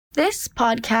This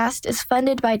podcast is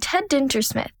funded by Ted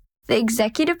Dintersmith, the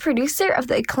executive producer of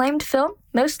the acclaimed film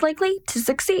Most Likely to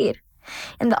Succeed,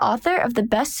 and the author of the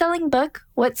best-selling book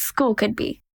What School Could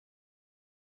Be.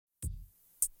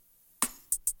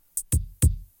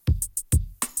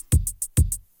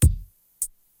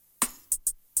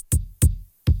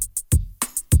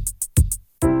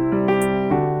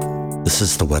 This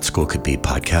is the What School Could Be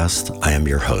podcast. I am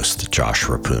your host, Josh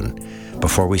Rapoon.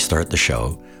 Before we start the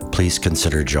show, please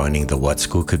consider joining the What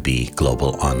School Could Be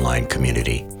global online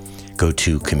community. Go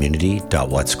to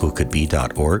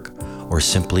community.whatschoolcouldbe.org or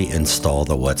simply install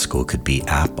the What School Could Be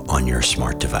app on your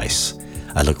smart device.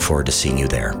 I look forward to seeing you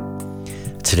there.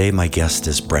 Today, my guest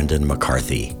is Brendan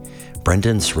McCarthy.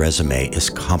 Brendan's resume is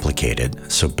complicated,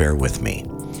 so bear with me.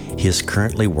 He is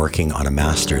currently working on a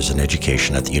master's in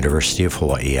education at the University of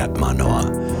Hawaii at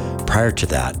Manoa. Prior to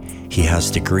that, he has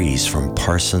degrees from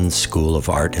Parsons School of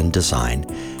Art and Design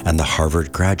and the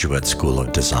Harvard Graduate School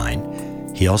of Design.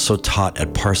 He also taught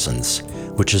at Parsons,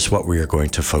 which is what we are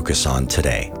going to focus on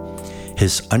today.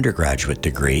 His undergraduate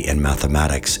degree in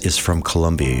mathematics is from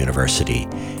Columbia University,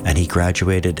 and he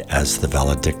graduated as the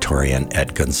valedictorian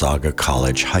at Gonzaga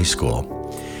College High School.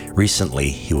 Recently,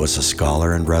 he was a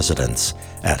scholar in residence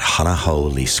at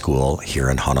Hanaho'oli School here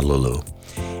in Honolulu,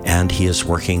 and he is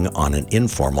working on an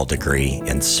informal degree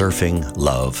in surfing,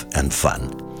 love, and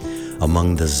fun.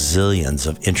 Among the zillions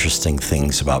of interesting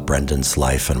things about Brendan's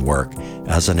life and work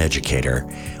as an educator,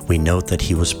 we note that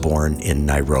he was born in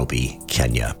Nairobi,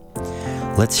 Kenya.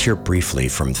 Let's hear briefly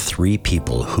from three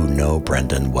people who know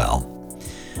Brendan well.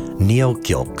 Neil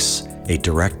Gilkes, a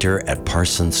director at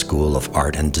Parsons School of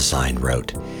Art and Design,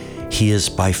 wrote, "He is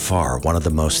by far one of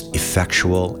the most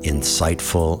effectual,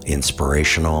 insightful,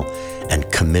 inspirational,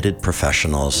 and committed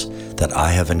professionals that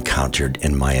I have encountered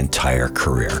in my entire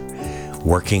career.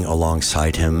 Working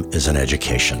alongside him is an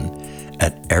education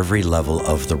at every level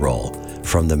of the role,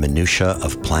 from the minutiae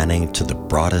of planning to the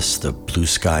broadest of blue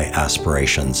sky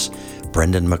aspirations.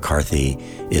 Brendan McCarthy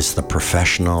is the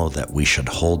professional that we should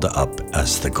hold up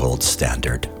as the gold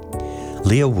standard."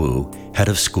 Leah Wu, head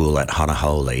of school at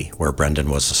Hanaho'oli, where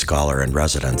Brendan was a scholar in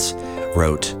residence,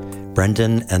 wrote,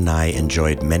 "Brendan and I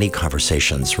enjoyed many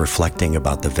conversations reflecting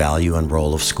about the value and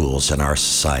role of schools in our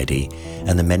society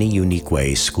and the many unique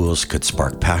ways schools could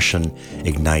spark passion,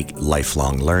 ignite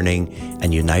lifelong learning,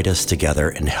 and unite us together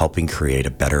in helping create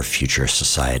a better future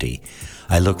society.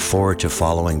 I look forward to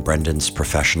following Brendan's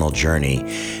professional journey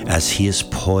as he is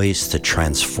poised to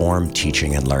transform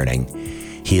teaching and learning.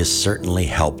 He has certainly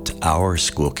helped our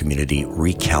school community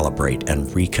recalibrate and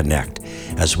reconnect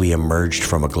as we emerged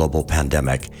from a global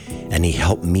pandemic, and he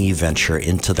helped me venture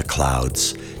into the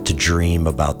clouds to dream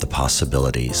about the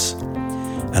possibilities."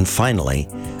 And finally,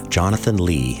 Jonathan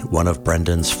Lee, one of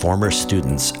Brendan's former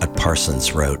students at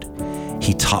Parsons, wrote,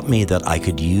 "He taught me that I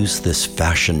could use this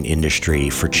fashion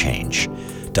industry for change,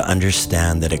 to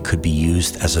understand that it could be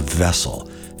used as a vessel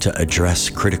to address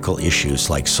critical issues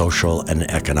like social and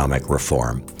economic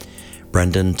reform.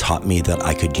 Brendan taught me that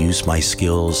I could use my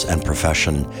skills and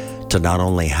profession to not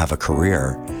only have a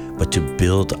career, but to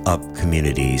build up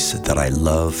communities that I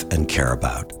love and care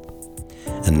about."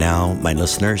 And now, my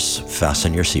listeners,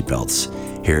 fasten your seatbelts.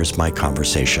 Here's my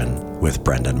conversation with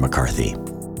Brendan McCarthy.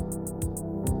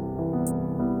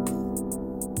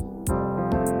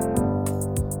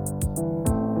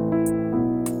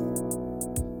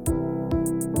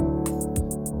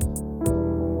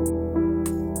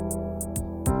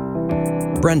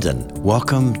 Brendan,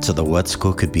 welcome to the What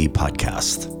School Could Be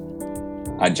podcast.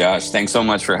 Hi, Josh. Thanks so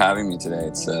much for having me today.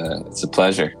 It's a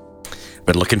pleasure.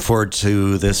 Been looking forward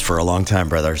to this for a long time,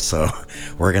 brother. So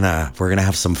we're gonna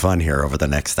have some fun here over the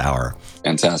next hour.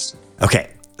 Fantastic. Okay,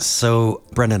 so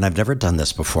Brendan, I've never done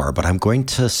this before, but I'm going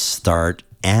to start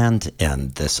and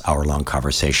end this hour-long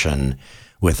conversation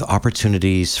with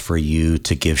opportunities for you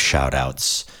to give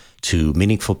shout-outs to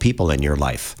meaningful people in your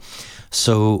life.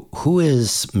 So who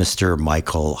is Mr.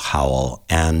 Michael Howell,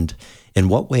 and in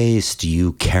what ways do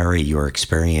you carry your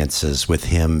experiences with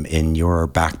him in your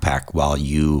backpack while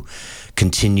you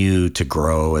continue to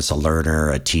grow as a learner,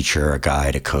 a teacher, a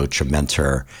guide, a coach, a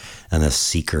mentor, and a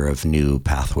seeker of new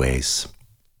pathways?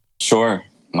 Sure.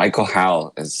 Michael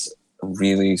Howell is a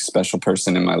really special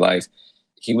person in my life.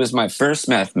 He was my first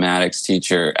mathematics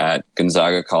teacher at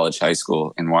Gonzaga College High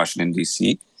School in Washington,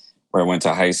 D.C., where I went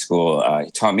to high school.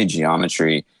 He taught me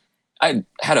geometry. I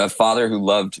had a father who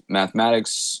loved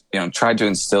mathematics, tried to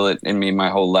instill it in me my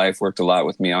whole life, worked a lot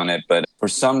with me on it. But for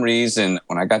some reason,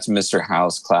 when I got to Mr.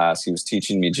 Howell's class, he was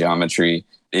teaching me geometry.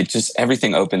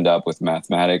 Everything opened up with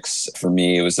mathematics for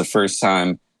me. It was the first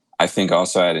time I think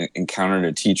also I had encountered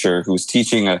a teacher who was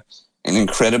teaching a an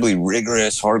incredibly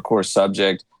rigorous, hardcore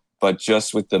subject, but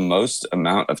just with the most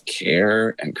amount of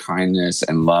care and kindness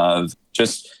and love.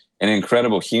 Just an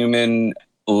incredible human.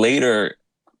 Later,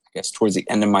 I guess towards the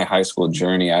end of my high school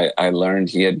journey, I learned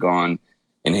he had gone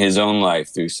in his own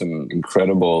life through some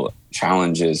incredible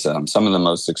challenges, some of the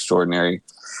most extraordinary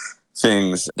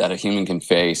things that a human can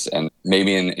face. And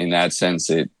maybe in that sense,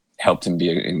 it helped him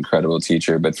be an incredible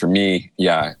teacher. But for me,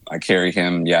 yeah, I carry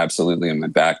him, absolutely, in my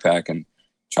backpack and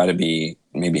try to be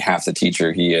maybe half the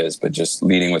teacher he is, but just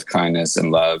leading with kindness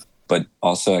and love. But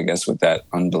also, I guess, with that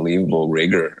unbelievable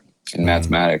rigor in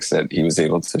mathematics that he was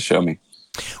able to show me.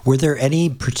 Were there any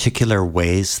particular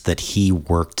ways that he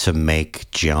worked to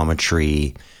make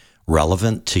geometry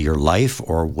relevant to your life,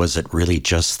 or was it really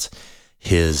just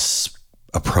his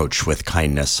approach with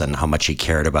kindness and how much he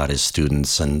cared about his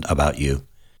students and about you?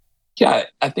 Yeah,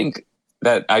 I think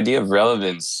that idea of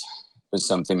relevance was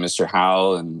something Mr.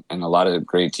 Howell and a lot of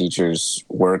great teachers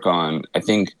work on. I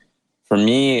think for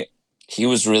me, he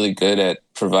was really good at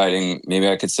providing, maybe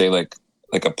I could say like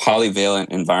a polyvalent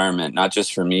environment, not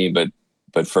just for me, but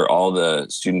for all the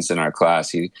students in our class.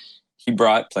 He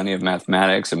brought plenty of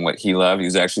mathematics and what he loved. He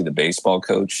was actually the baseball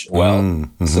coach.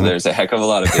 So there's a heck of a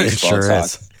lot of baseball it sure talk.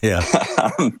 Is.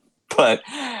 Yeah.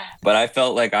 But I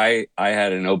felt like I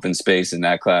had an open space in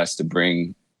that class to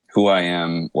bring who I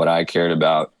am, what I cared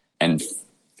about, and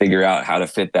figure out how to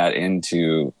fit that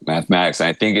into mathematics. And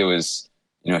I think it was,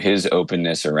 his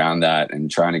openness around that and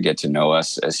trying to get to know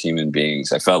us as human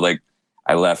beings. I felt like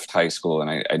I left high school,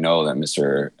 and I know that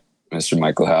Mr.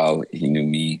 Michael Howell, he knew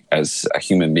me as a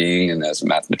human being and as a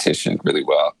mathematician really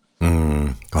well.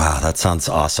 Wow, that sounds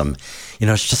awesome.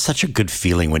 It's just such a good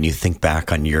feeling when you think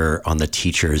back on the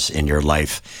teachers in your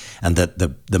life, and that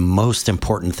the most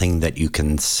important thing that you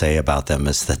can say about them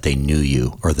is that they knew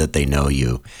you or that they know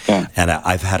you. Yeah. And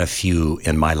I've had a few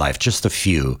in my life, just a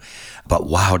few, but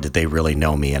wow, did they really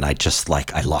know me? And I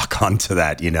lock onto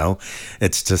that,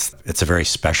 it's a very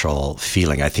special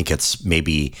feeling. I think it's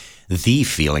maybe the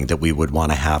feeling that we would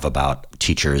want to have about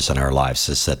teachers in our lives,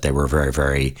 is that they were very,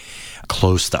 very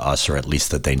close to us, or at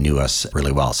least that they knew us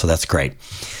really well. So that's great.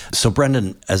 So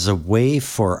Brendan, as a way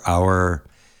for our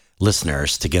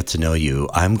listeners to get to know you,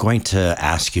 I'm going to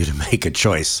ask you to make a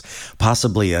choice,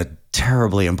 possibly a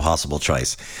terribly impossible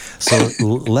choice. So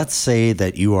let's say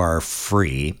that you are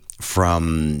free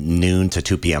from noon to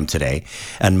 2 p.m. today,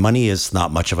 and money is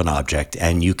not much of an object,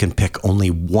 and you can pick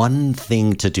only one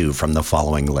thing to do from the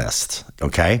following list.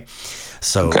 Okay?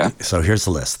 So here's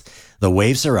the list. The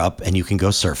waves are up and you can go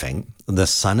surfing. The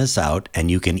sun is out and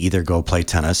you can either go play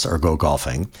tennis or go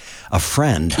golfing. A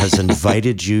friend has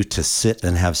invited you to sit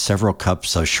and have several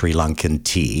cups of Sri Lankan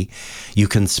tea. You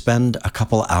can spend a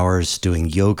couple hours doing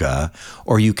yoga,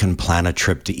 or you can plan a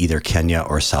trip to either Kenya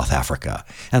or South Africa.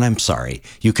 And I'm sorry,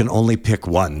 you can only pick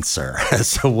one, sir.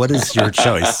 So what is your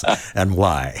choice and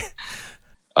why?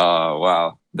 Oh,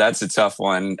 wow. That's a tough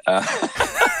one.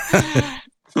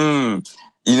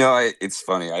 It's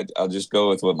funny. I'll just go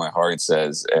with what my heart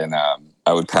says, and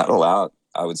I would paddle out.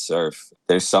 I would surf.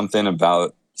 There's something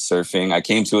about surfing. I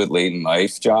came to it late in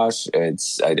life, Josh.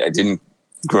 I didn't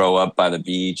grow up by the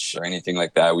beach or anything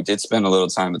like that. We did spend a little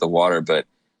time at the water, but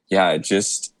yeah,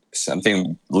 just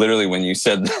something. Literally, when you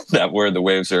said that word, the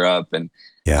waves are up, and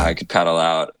I could paddle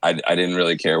out. I didn't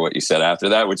really care what you said after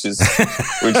that, which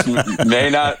may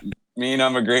not mean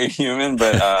I'm a great human,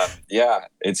 but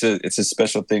it's a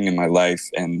special thing in my life,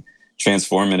 and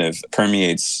transformative,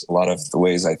 permeates a lot of the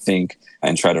ways I think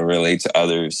and try to relate to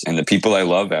others and the people I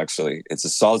love. Actually, it's a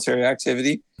solitary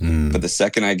activity, but the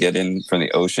second I get in from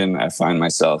the ocean, I find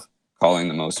myself calling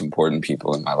the most important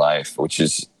people in my life, which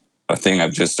is a thing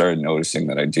I've just started noticing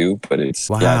that I do, but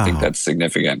I think that's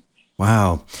significant.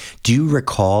 Wow. Do you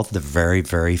recall the very,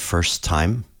 very first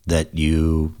time that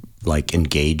you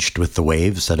engaged with the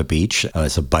waves at a beach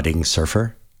as a budding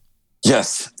surfer?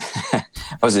 Yes. I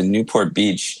was in Newport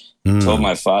Beach. Told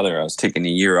my father I was taking a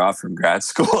year off from grad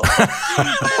school.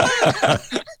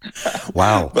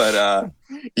 Wow. But I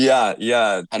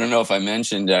don't know if I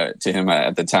mentioned to him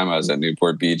at the time I was at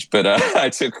Newport Beach, but I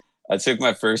took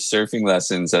my first surfing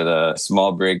lessons at a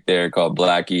small break there called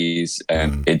Blackie's,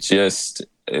 and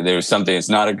there was something. It's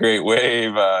not a great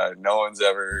wave. No one's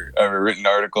ever written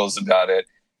articles about it.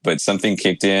 But something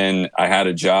kicked in. I had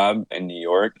a job in New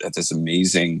York at this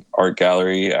amazing art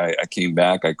gallery. I came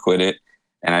back, I quit it,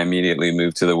 and I immediately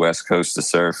moved to the West Coast to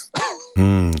surf.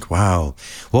 Wow.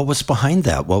 What was behind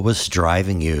that? What was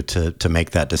driving you to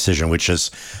make that decision, which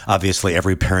is obviously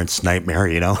every parent's nightmare,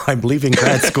 I'm leaving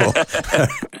grad school.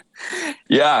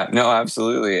 Yeah, no,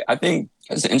 absolutely. I think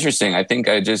it's interesting. I think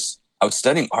I was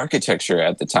studying architecture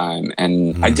at the time,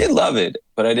 and I did love it,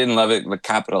 but I didn't love it with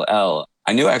capital L.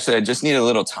 I knew actually I just needed a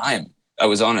little time. I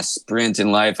was on a sprint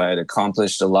in life. I had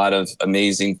accomplished a lot of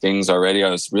amazing things already.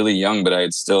 I was really young, but I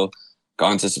had still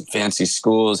gone to some fancy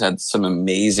schools, had some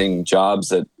amazing jobs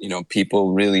that,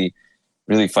 people really,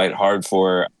 really fight hard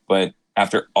for. But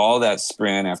after all that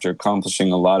sprint, after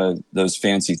accomplishing a lot of those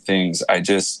fancy things, I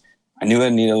knew I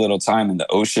needed a little time in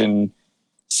the ocean,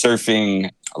 surfing,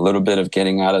 a little bit of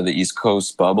getting out of the East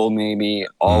Coast bubble, maybe.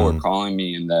 All were calling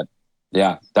me, and that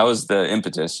was the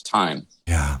impetus, time.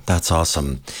 Yeah, that's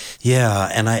awesome. Yeah,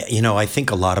 and I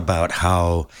think a lot about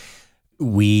how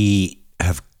we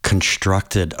have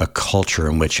constructed a culture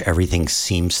in which everything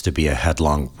seems to be a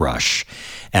headlong rush.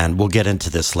 And we'll get into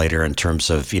this later in terms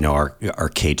of, our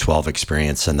K-12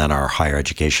 experience and then our higher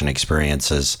education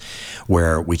experiences,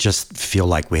 where we just feel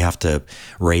like we have to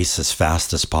race as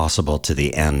fast as possible to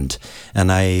the end.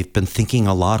 And I've been thinking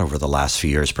a lot over the last few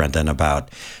years, Brendan, about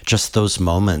just those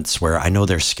moments where I know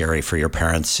they're scary for your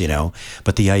parents,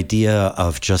 but the idea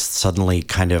of just suddenly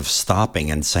kind of stopping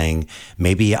and saying,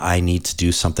 maybe I need to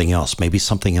do something else. Maybe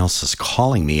something else is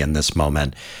calling me in this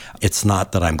moment. It's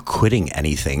not that I'm quitting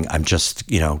anything. I'm just,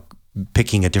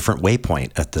 picking a different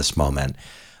waypoint at this moment.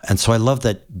 And so I love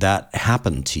that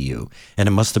happened to you. And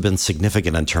it must have been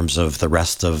significant in terms of the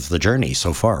rest of the journey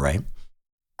so far, right?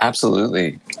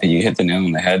 Absolutely. You hit the nail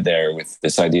on the head there with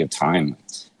this idea of time.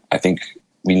 I think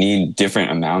we need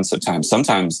different amounts of time.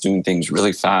 Sometimes doing things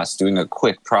really fast, doing a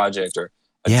quick project or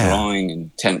a drawing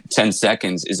in 10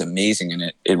 seconds is amazing.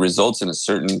 And it results in a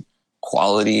certain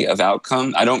quality of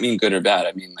outcome. I don't mean good or bad.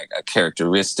 I mean like a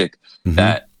characteristic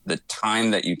that the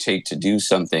time that you take to do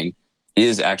something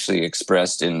is actually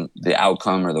expressed in the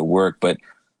outcome or the work. But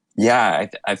yeah,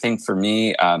 I think for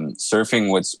me,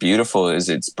 surfing, what's beautiful is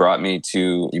it's brought me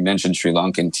to, you mentioned Sri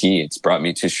Lankan tea. It's brought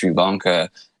me to Sri Lanka,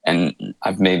 and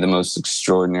I've made the most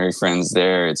extraordinary friends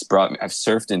there. I've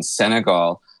surfed in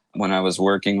Senegal when I was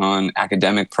working on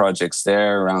academic projects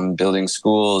there around building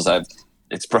schools.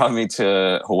 It's brought me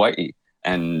to Hawaii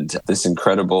and this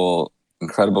incredible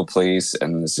place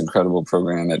and this incredible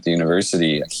program at the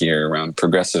university here around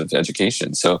progressive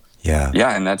education. So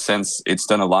yeah, in that sense, it's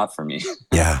done a lot for me.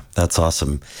 Yeah, that's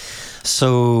awesome.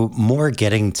 So more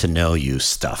getting to know you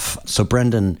stuff. So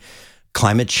Brendan,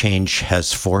 climate change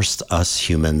has forced us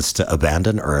humans to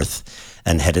abandon Earth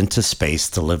and head into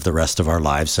space to live the rest of our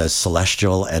lives as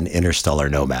celestial and interstellar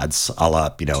nomads, a la,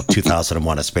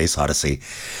 2001: A Space Odyssey.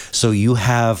 So you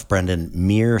have, Brendan,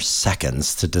 mere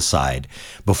seconds to decide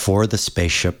before the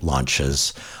spaceship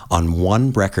launches on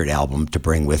one record album to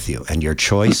bring with you. And your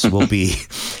choice will be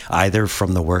either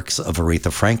from the works of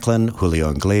Aretha Franklin, Julio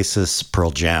Iglesias,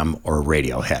 Pearl Jam, or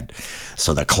Radiohead.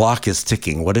 So the clock is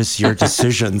ticking. What is your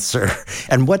decision, sir?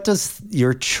 And what does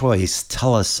your choice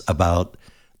tell us about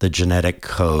the genetic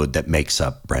code that makes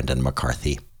up Brendan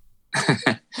McCarthy?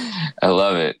 I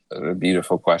love it. A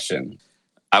beautiful question.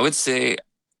 I would say,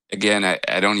 again,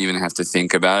 I don't even have to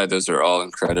think about it. Those are all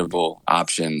incredible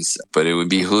options, but it would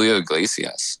be Julio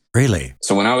Iglesias. Really?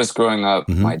 So when I was growing up,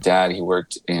 my dad, he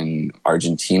worked in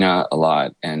Argentina a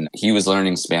lot, and he was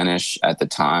learning Spanish at the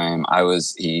time.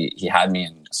 He had me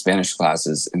in Spanish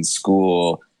classes in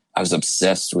school. I was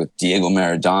obsessed with Diego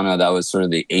Maradona. That was sort of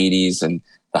the 80s and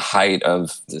the height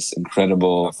of this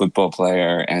incredible football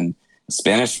player. And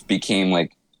Spanish became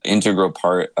like integral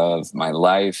part of my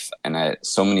life. And I had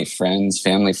so many friends,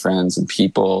 family friends and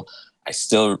people. I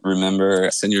still remember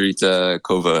Senorita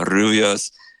Covarrubias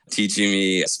teaching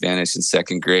me Spanish in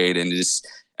second grade. And just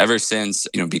ever since,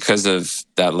 because of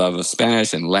that love of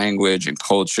Spanish and language and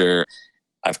culture,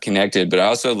 I've connected. But I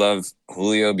also love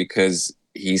Julio because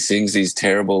he sings these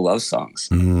terrible love songs.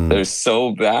 They're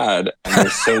so bad and they're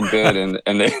so good,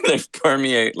 and they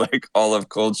permeate like all of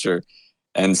culture.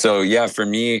 And so, yeah, for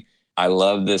me, I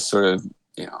love this sort of,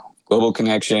 global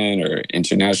connection or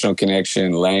international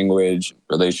connection, language,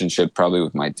 relationship probably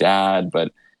with my dad,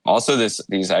 but also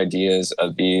these ideas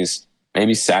of these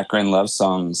maybe saccharine love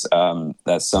songs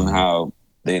that somehow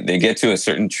they get to a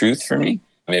certain truth for me,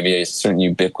 maybe a certain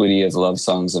ubiquity of love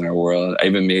songs in our world. I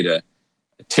even made a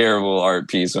terrible art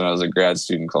piece when I was a grad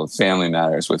student called Family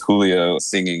Matters with Julio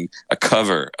singing a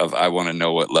cover of I Want to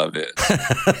Know What Love Is.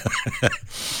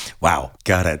 Wow,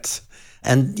 got it.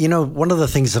 And, one of the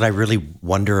things that I really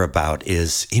wonder about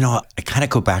is, I kind of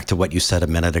go back to what you said a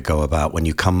minute ago about when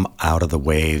you come out of the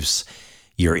waves,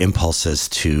 your impulse is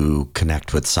to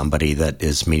connect with somebody that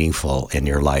is meaningful in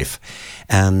your life.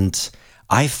 And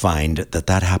I find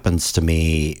that happens to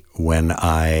me when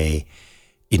I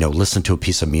listen to a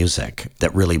piece of music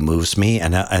that really moves me.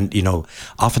 And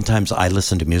oftentimes I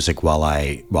listen to music while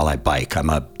I bike. I'm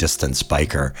a distance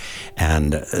biker.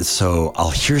 And so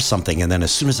I'll hear something. And then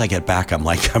as soon as I get back, I'm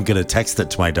like, I'm going to text it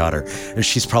to my daughter. And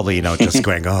she's probably, just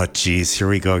going, oh, geez, here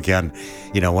we go again.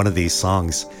 One of these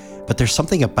songs. But there's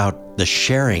something about the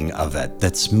sharing of it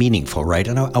that's meaningful, right?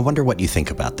 And I wonder what you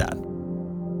think about that.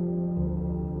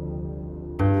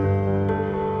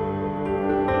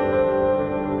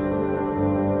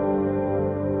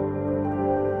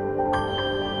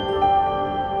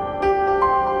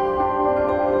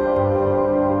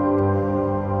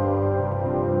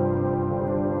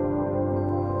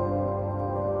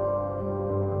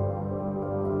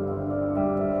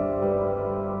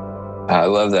 I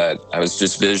love that. I was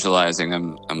just visualizing.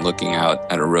 I'm looking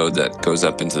out at a road that goes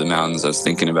up into the mountains. I was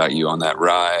thinking about you on that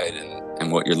ride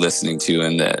and what you're listening to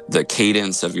and the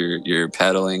cadence of your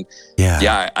pedaling.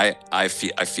 Yeah. I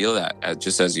feel that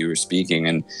just as you were speaking.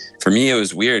 And for me, it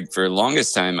was weird. For the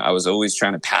longest time, I was always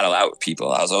trying to paddle out with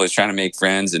people. I was always trying to make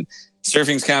friends. And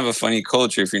surfing's kind of a funny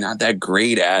culture. If you're not that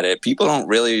great at it, people don't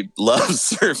really love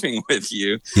surfing with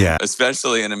you,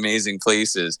 especially in amazing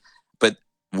places. But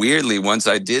weirdly, once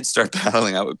I did start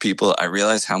paddling out with people, I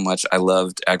realized how much I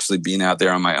loved actually being out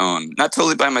there on my own. Not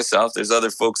totally by myself. There's other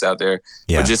folks out there,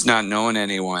 but just not knowing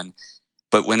anyone.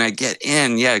 But when I get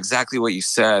in, exactly what you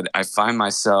said, I find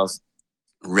myself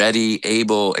ready,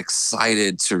 able,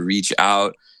 excited to reach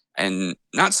out and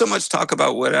not so much talk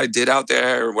about what I did out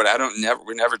there or what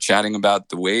we're never chatting about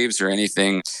the waves or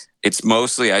anything. It's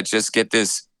mostly I just get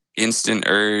this instant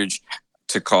urge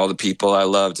to call the people I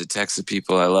love, to text the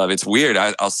people I love. It's weird.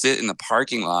 I'll sit in the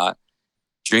parking lot,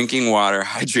 drinking water,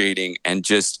 hydrating, and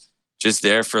just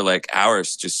there for like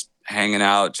hours, just hanging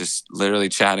out, just literally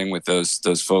chatting with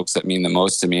those folks that mean the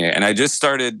most to me. And I just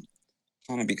started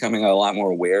kind of becoming a lot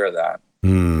more aware of that.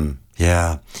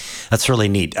 Yeah, that's really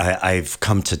neat. I've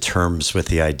come to terms with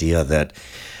the idea that,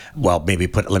 well, let me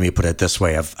put it this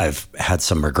way. I've had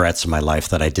some regrets in my life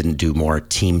that I didn't do more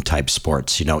team type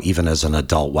sports. Even as an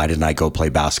adult, why didn't I go play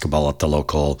basketball at the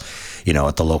local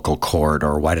court,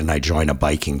 or why didn't I join a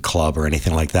biking club or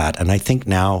anything like that? And I think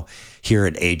now, here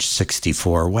at age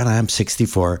 64, when I'm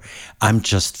 64, I'm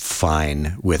just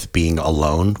fine with being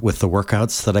alone with the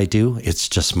workouts that I do. It's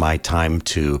just my time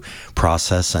to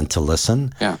process and to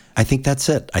listen. Yeah. I think that's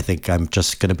it. I think I'm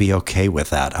just going to be okay with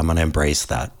that. I'm going to embrace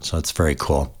that. So it's very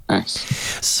cool. Nice.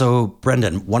 So,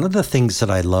 Brendan, one of the things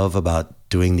that I love about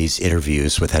doing these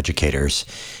interviews with educators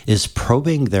is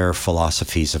probing their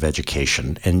philosophies of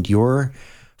education. And your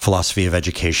philosophy of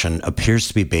education appears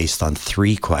to be based on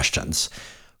 3 questions.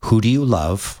 Who do you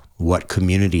love? What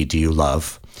community do you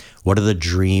love? What are the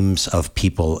dreams of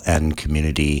people and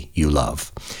community you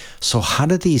love? So how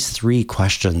do these 3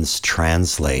 questions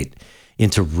translate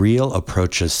into real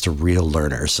approaches to real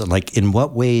learners? Like, in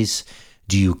what ways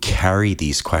do you carry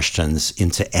these questions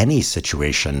into any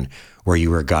situation where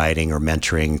you are guiding or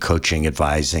mentoring, coaching,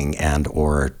 advising, and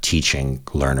or teaching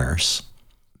learners?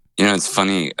 It's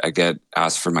funny. I get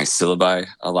asked for my syllabi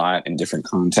a lot in different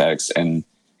contexts. And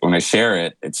when I share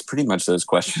it, it's pretty much those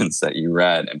questions that you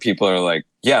read. And people are like,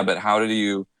 yeah, but how did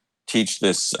you teach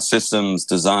this systems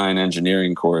design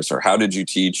engineering course? Or how did you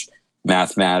teach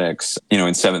mathematics, in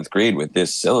 7th grade with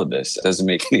this syllabus? It doesn't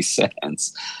make any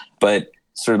sense. But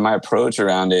sort of my approach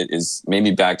around it is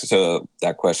maybe back to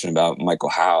that question about Michael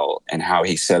Howell and how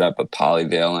he set up a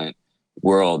polyvalent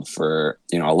world for,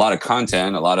 a lot of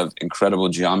content, a lot of incredible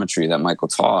geometry that Michael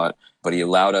taught, but he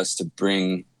allowed us to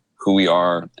bring who we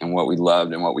are and what we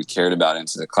loved and what we cared about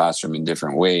into the classroom in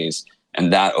different ways.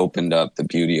 And that opened up the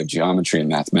beauty of geometry and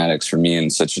mathematics for me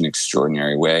in such an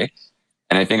extraordinary way.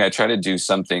 And I think I try to do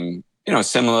something,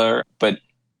 similar, but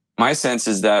my sense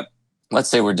is that, let's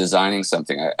say we're designing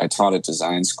something. I taught at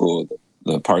design school,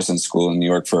 the Parsons School in New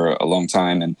York for a long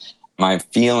time. And my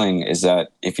feeling is that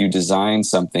if you design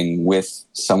something with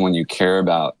someone you care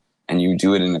about and you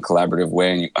do it in a collaborative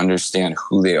way and you understand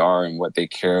who they are and what they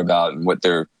care about and what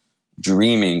they're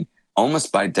dreaming,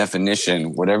 almost by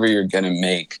definition, whatever you're going to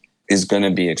make is going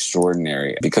to be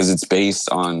extraordinary because it's based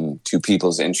on 2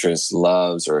 people's interests,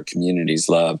 loves, or a community's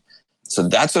love. So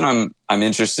that's what I'm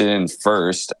interested in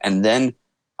first. And then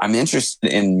I'm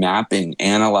interested in mapping,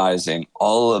 analyzing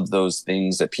all of those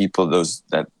things that people, those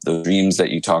dreams that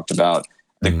you talked about,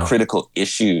 the critical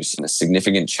issues and the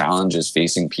significant challenges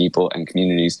facing people and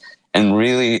communities, and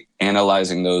really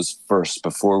analyzing those first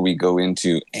before we go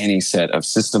into any set of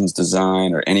systems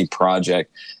design or any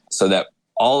project, so that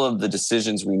all of the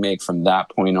decisions we make from that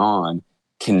point on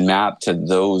can map to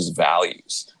those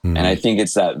values. And I think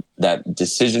it's that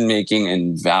decision-making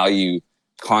and value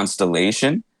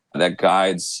constellation that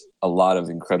guides a lot of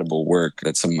incredible work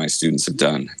that some of my students have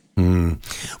done.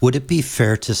 Would it be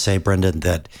fair to say, Brendan,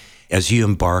 that as you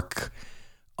embark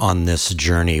on this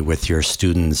journey with your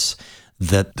students,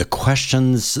 that the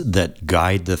questions that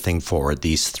guide the thing forward,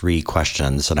 these 3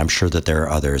 questions, and I'm sure that there are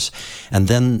others, and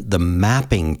then the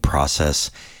mapping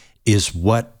process is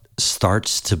what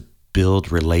starts to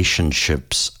build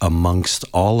relationships amongst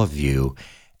all of you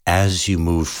as you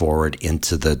move forward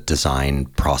into the design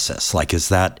process? Like, is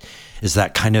that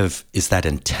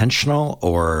intentional,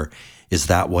 or is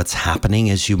that what's happening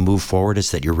as you move forward?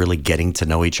 Is that you're really getting to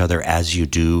know each other as you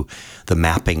do the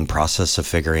mapping process of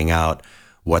figuring out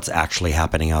what's actually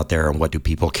happening out there and what do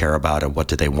people care about and what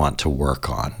do they want to work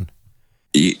on?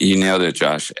 You nailed it,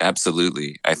 Josh.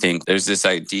 Absolutely. I think there's this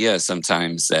idea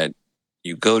sometimes that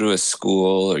you go to a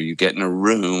school or you get in a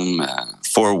room,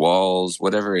 4 walls,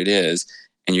 whatever it is,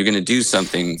 and you're going to do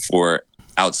something for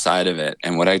outside of it.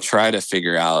 And what I try to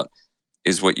figure out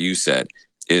is what you said,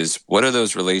 is what are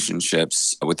those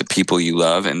relationships with the people you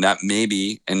love? And that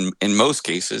maybe, in most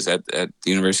cases at the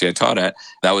university I taught at,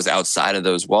 that was outside of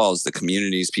those walls. The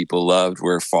communities people loved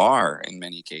were far, in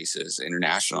many cases,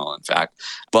 international, in fact.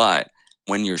 But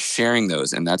when you're sharing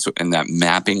those, and that's in that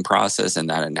mapping process and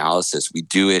that analysis, we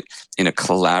do it in a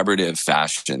collaborative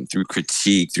fashion through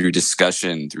critique, through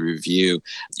discussion, through review.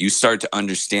 You start to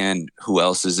understand who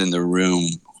else is in the room,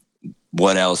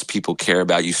 what else people care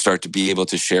about. You start to be able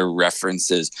to share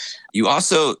references. You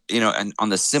also, and on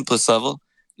the simplest level,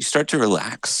 you start to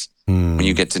relax when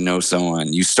you get to know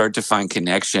someone. You start to find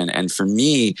connection. And for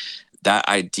me, that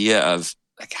idea of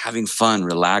like having fun,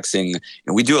 relaxing,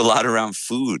 and we do a lot around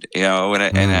food,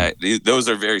 those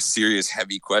are very serious,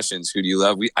 heavy questions. Who do you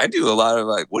love? I do a lot of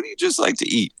like, what do you just like to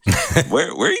eat?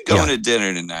 Where are you going to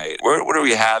dinner tonight? What are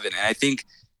we having? And I think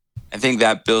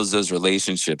that builds those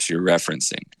relationships you're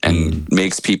referencing and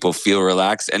makes people feel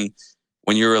relaxed. And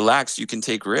when you're relaxed, you can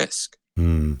take risk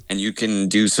and you can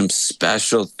do some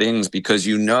special things because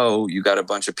you got a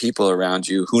bunch of people around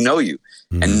you who know you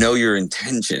and know your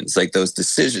intentions. Like those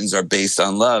decisions are based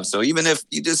on love. So even if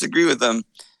you disagree with them,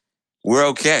 we're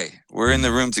okay. We're in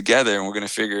the room together and we're going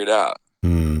to figure it out.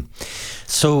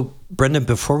 So Brendan,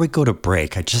 before we go to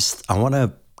break, I want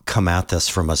to come at this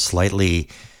from a slightly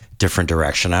different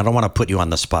direction. I don't want to put you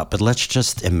on the spot, but let's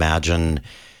just imagine,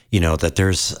 that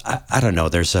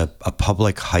there's a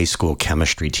public high school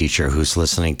chemistry teacher who's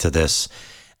listening to this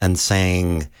and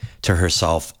saying to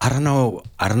herself, I don't know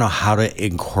how to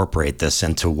incorporate this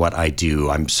into what I do.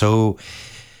 I'm so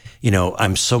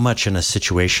much in a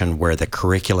situation where the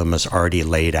curriculum is already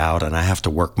laid out and I have to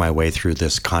work my way through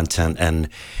this content.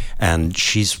 And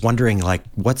she's wondering, like,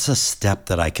 what's a step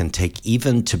that I can take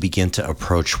even to begin to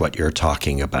approach what you're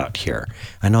talking about here?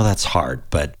 I know that's hard,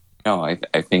 but. No,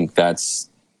 I think that's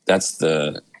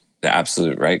the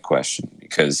absolute right question,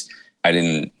 because I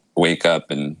didn't wake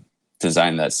up and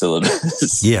design that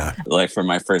syllabus. Yeah. Like for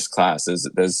my first class,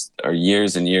 those are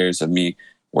years and years of me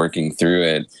working through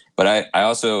it. But I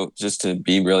also, just to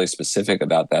be really specific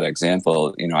about that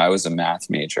example, I was a math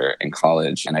major in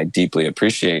college, and I deeply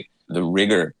appreciate the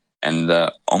rigor and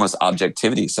the almost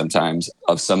objectivity sometimes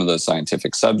of some of those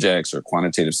scientific subjects or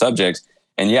quantitative subjects.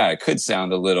 And yeah, it could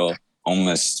sound a little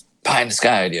almost pie in the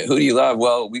sky idea. Who do you love?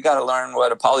 Well, we got to learn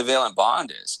what a polyvalent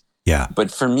bond is. Yeah. But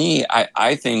for me,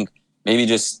 I think maybe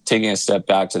just taking a step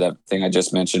back to that thing I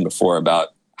just mentioned before about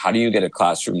how do you get a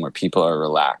classroom where people are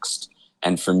relaxed?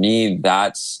 And for me,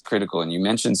 that's critical. And you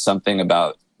mentioned something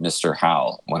about Mr.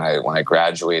 Howell when I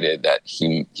graduated, that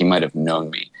he might have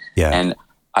known me. Yeah. And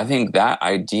I think that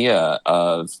idea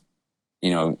of,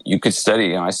 you could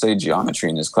study, I studied geometry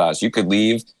in this class. You could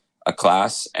leave a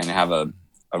class and have a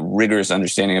rigorous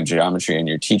understanding of geometry and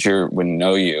your teacher wouldn't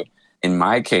know you. In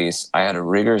my case, I had a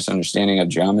rigorous understanding of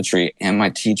geometry and my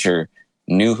teacher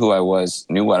knew who I was,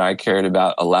 knew what I cared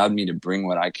about, allowed me to bring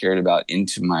what I cared about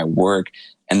into my work.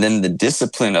 And then the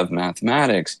discipline of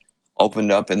mathematics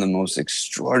opened up in the most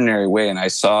extraordinary way. And I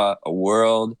saw a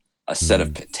world, a set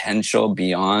of potential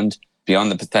beyond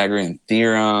the Pythagorean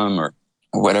theorem or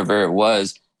whatever it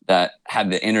was, that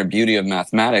had the inner beauty of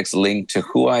mathematics linked to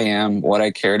who I am, what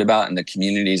I cared about, and the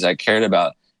communities I cared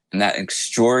about. And that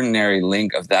extraordinary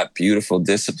link of that beautiful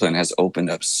discipline has opened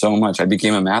up so much. I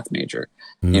became a math major,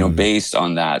 based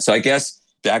on that. So I guess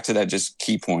back to that just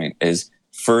key point is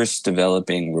first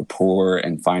developing rapport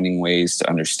and finding ways to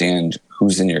understand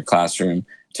who's in your classroom,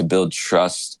 to build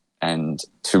trust and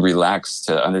to relax,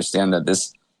 to understand that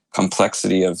this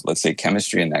complexity of, let's say,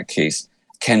 chemistry in that case,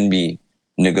 can be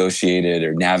negotiated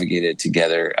or navigated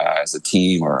together as a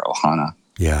team or ohana.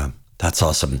 Yeah, that's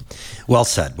awesome. Well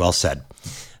said. Well said.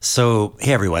 So,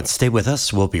 hey everyone, stay with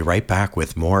us. We'll be right back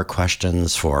with more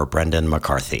questions for Brendan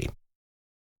McCarthy.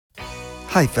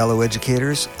 Hi, fellow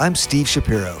educators. I'm Steve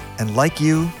Shapiro, and like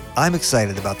you, I'm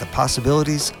excited about the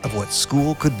possibilities of what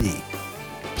school could be.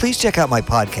 Please check out my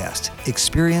podcast,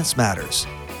 Experience Matters,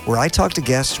 where I talk to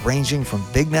guests ranging from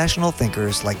big national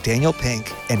thinkers like Daniel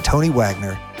Pink and Tony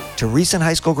Wagner to recent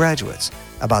high school graduates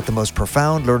about the most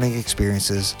profound learning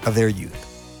experiences of their youth.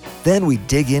 Then we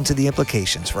dig into the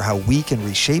implications for how we can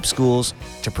reshape schools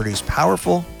to produce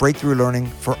powerful breakthrough learning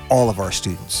for all of our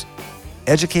students.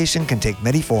 Education can take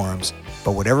many forms,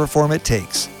 but whatever form it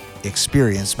takes,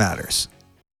 experience matters.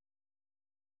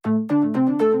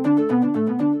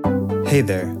 Hey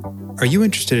there. Are you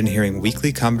interested in hearing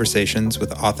weekly conversations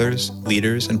with authors,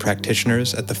 leaders, and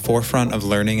practitioners at the forefront of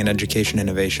learning and education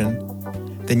innovation?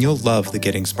 Then you'll love the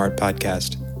Getting Smart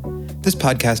podcast. This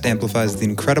podcast amplifies the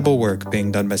incredible work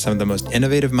being done by some of the most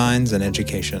innovative minds in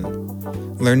education.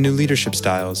 Learn new leadership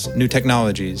styles, new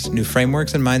technologies, new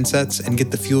frameworks and mindsets, and get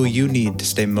the fuel you need to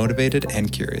stay motivated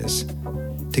and curious.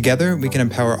 Together, we can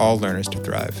empower all learners to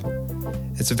thrive.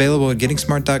 It's available at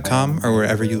gettingsmart.com or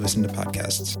wherever you listen to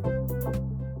podcasts.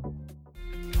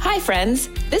 Hi, friends.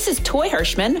 This is Toy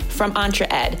Hirschman from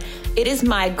EntreEd. It is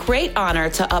my great honor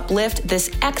to uplift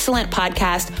this excellent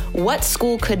podcast, What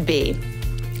School Could Be.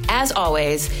 As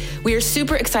always, we are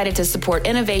super excited to support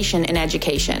innovation in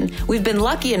education. We've been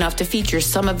lucky enough to feature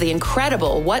some of the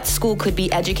incredible What School Could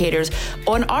Be educators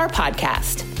on our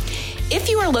podcast. If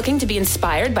you are looking to be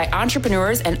inspired by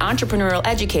entrepreneurs and entrepreneurial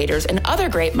educators and other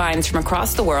great minds from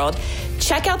across the world,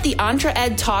 check out the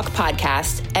EntreEd Talk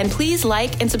podcast, and please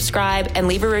like and subscribe and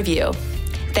leave a review.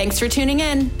 Thanks for tuning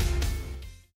in.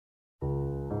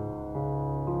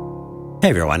 Hey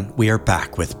everyone, we are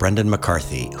back with Brendan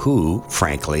McCarthy, who,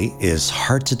 frankly, is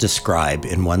hard to describe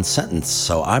in one sentence,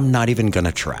 so I'm not even going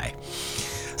to try.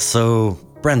 So,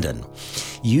 Brendan,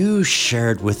 you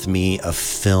shared with me a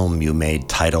film you made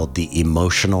titled The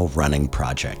Emotional Running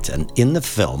Project, and in the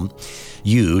film,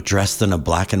 you, dressed in a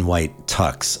black and white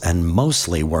tux and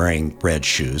mostly wearing red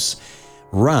shoes,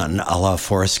 run a la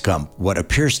Forrest Gump what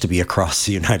appears to be across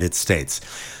the United States.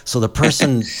 So the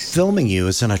person filming you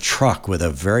is in a truck with a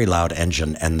very loud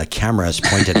engine, and the camera is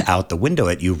pointed out the window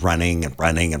at you running and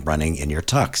running and running in your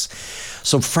tux.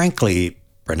 So frankly,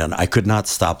 Brendan, I could not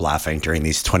stop laughing during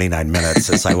these 29 minutes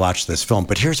as I watched this film.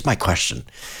 But here's my question.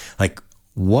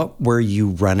 What were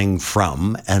you running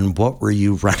from and what were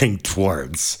you running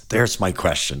towards? There's my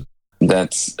question.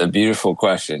 That's a beautiful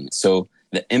question. So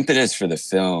the impetus for the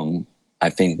film, I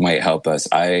think, might help us.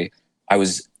 I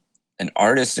was an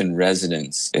artist in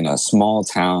residence in a small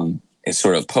town, a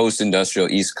sort of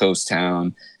post-industrial East Coast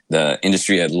town. The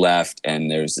industry had left, and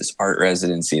there's this art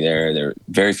residency there. There are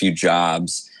very few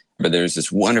jobs, but there's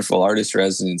this wonderful artist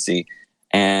residency.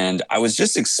 And I was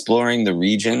just exploring the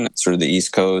region, sort of the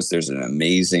East Coast. There's an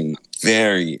amazing,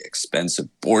 very expensive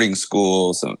boarding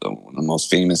school, some of the most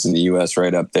famous in the U.S.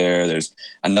 right up there. There's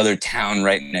another town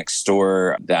right next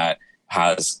door that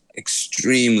has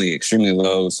extremely, extremely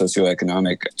low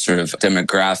socioeconomic sort of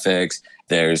demographics.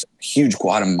 There's a huge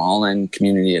Guatemalan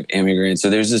community of immigrants. So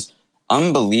there's this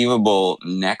unbelievable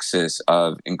nexus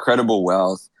of incredible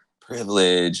wealth,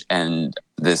 privilege, and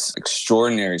this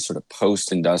extraordinary sort of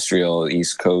post-industrial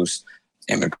East Coast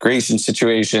immigration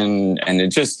situation. And it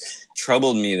just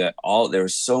troubled me that there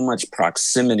was so much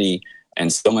proximity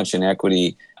and so much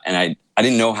inequity. And I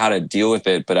didn't know how to deal with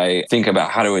it, but I think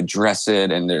about how to address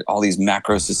it. And there are all these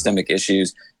macro systemic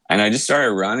issues. And I just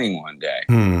started running one day.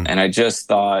 And I just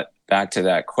thought back to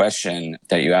that question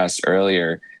that you asked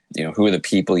earlier, who are the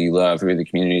people you love? Who are the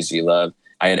communities you love?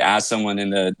 I had asked someone in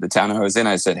the town I was in,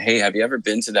 I said, hey, have you ever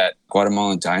been to that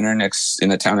Guatemalan diner in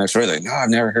the town next door? They're like, no, I've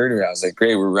never heard of it. I was like,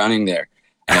 great, we're running there.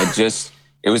 And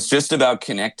it was just about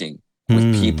connecting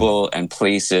with people and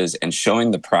places and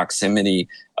showing the proximity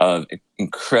of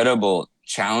incredible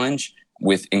challenge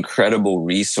with incredible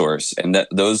resource. And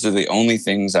those are the only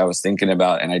things I was thinking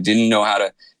about. And I didn't know how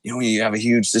to, when you have a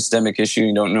huge systemic issue,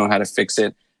 you don't know how to fix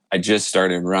it. I just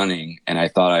started running, and I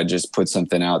thought I'd just put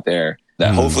something out there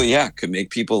that hopefully, could make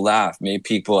people laugh, make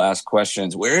people ask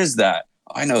questions. Where is that?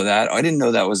 Oh, I know that. Oh, I didn't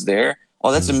know that was there.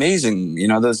 Oh, that's amazing.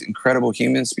 Those incredible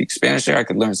humans speak Spanish there. I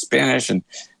could learn Spanish, and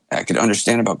I could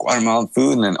understand about Guatemalan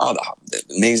food, and then the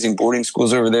amazing boarding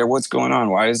schools over there. What's going on?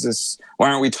 Why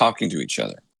aren't we talking to each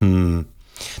other?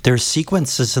 There are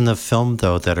sequences in the film,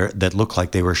 though, that look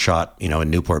like they were shot, in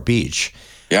Newport Beach.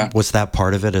 Yeah. Was that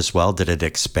part of it as well? Did it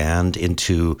expand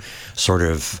into sort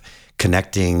of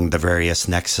connecting the various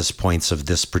nexus points of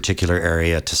this particular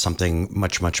area to something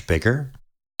much, much bigger?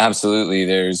 Absolutely.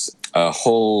 There's a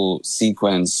whole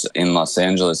sequence in Los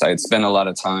Angeles. I had spent a lot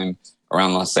of time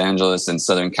around Los Angeles and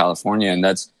Southern California. And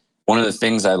that's one of the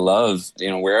things I love,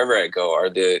 wherever I go, are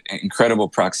the incredible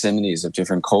proximities of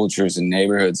different cultures and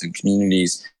neighborhoods and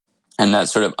communities, and that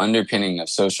sort of underpinning of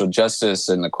social justice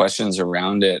and the questions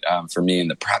around it for me, and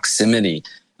the proximity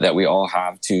that we all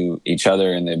have to each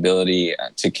other and the ability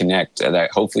to connect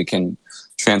that hopefully can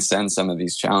transcend some of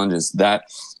these challenges. That,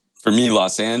 for me,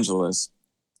 Los Angeles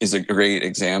is a great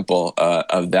example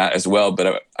of that as well.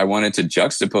 But I wanted to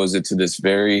juxtapose it to this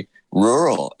very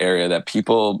rural area that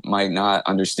people might not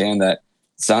understand, that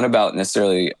it's not about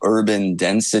necessarily urban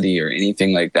density or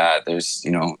anything like that. There's,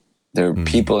 there are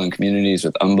people and communities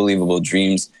with unbelievable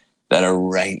dreams that are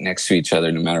right next to each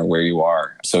other, no matter where you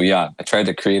are. So yeah, I tried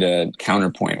to create a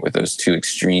counterpoint with those two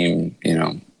extreme,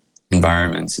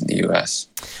 environments in the U.S.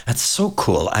 That's so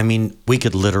cool. I mean, we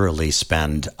could literally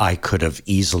I could have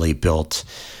easily built,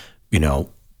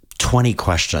 20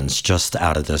 questions just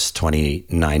out of this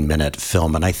 29-minute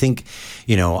film. And I think,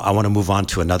 I want to move on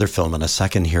to another film in a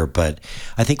second here, but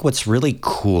I think what's really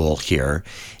cool here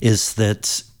is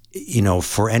that,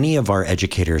 for any of our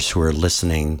educators who are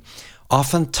listening,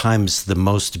 oftentimes the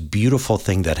most beautiful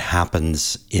thing that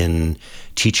happens in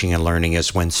teaching and learning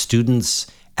is when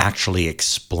students actually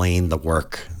explain the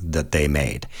work that they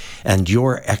made. And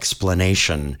your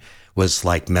explanation was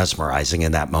like mesmerizing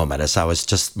in that moment,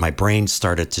 as my brain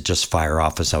started to just fire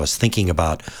off as I was thinking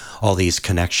about all these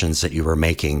connections that you were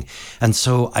making. And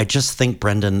so I just think,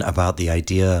 Brendan, about the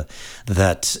idea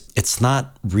that it's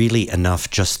not really enough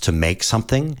just to make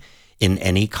something in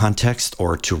any context,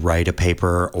 or to write a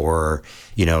paper, or,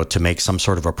 to make some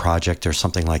sort of a project or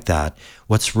something like that.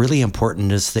 What's really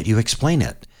important is that you explain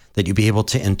it, that you be able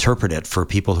to interpret it for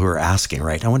people who are asking,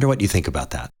 right? I wonder what you think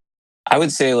about that. I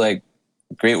would say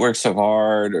great works of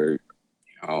art, or,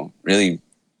 really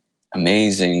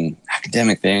amazing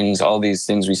academic things, all these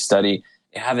things we study,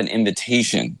 they have an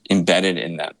invitation embedded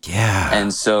in them. Yeah.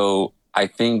 And so I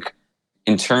think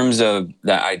in terms of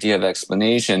that idea of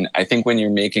explanation, I think when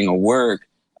you're making a work,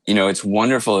 it's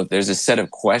wonderful if there's a set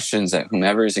of questions that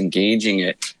whomever is engaging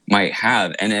it might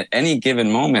have. And at any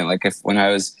given moment, when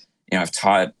I was, I've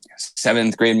taught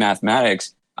 7th grade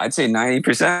mathematics, I'd say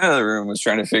 90% of the room was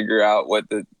trying to figure out what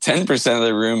the 10% of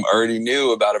the room already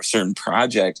knew about a certain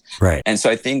project. Right. And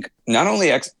so I think not only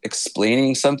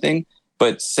explaining something,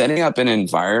 but setting up an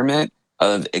environment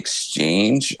of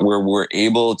exchange where we're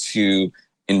able to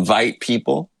invite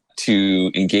people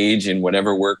to engage in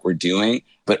whatever work we're doing,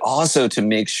 but also to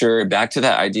make sure, back to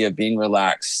that idea of being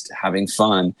relaxed, having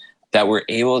fun, that we're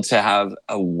able to have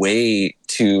a way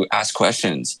to ask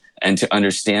questions and to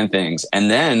understand things. And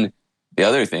then the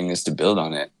other thing is to build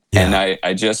on it. Yeah. And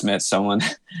I just met someone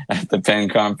at the Penn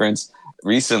conference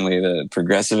recently, the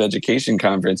Progressive Education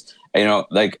Conference,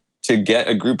 to get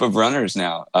a group of runners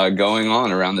now going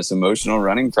on around this emotional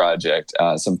running project,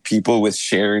 some people with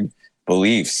shared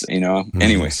beliefs,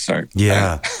 Anyways, sorry.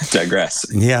 Yeah. I digress.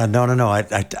 Yeah, no.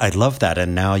 I love that.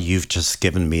 And now you've just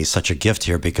given me such a gift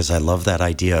here, because I love that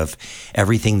idea of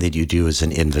everything that you do is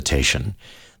an invitation.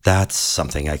 That's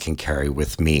something I can carry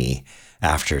with me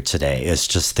after today, is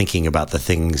just thinking about the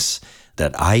things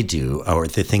that I do, or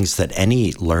the things that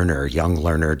any learner, young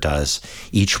learner does.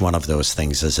 Each one of those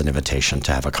things is an invitation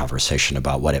to have a conversation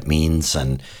about what it means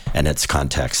and its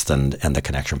context and the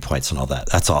connection points and all that.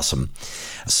 That's awesome.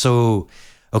 So,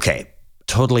 okay,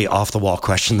 totally off the wall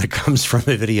question that comes from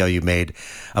a video you made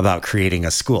about creating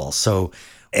a school. So,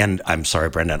 and I'm sorry,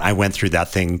 Brendan, I went through that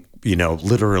thing,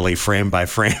 literally frame by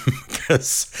frame,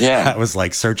 because I was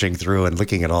searching through and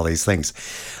looking at all these things.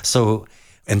 So,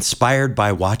 inspired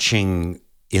by watching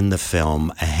in the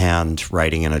film a hand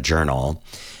writing in a journal,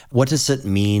 what does it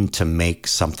mean to make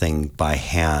something by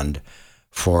hand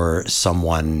for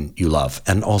someone you love?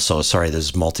 And also, sorry, this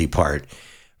is multi-part,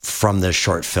 from this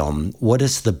short film, what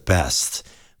is the best,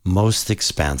 most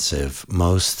expansive,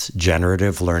 most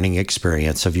generative learning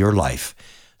experience of your life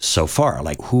so far?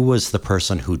 Who was the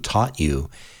person who taught you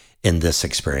in this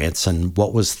experience, and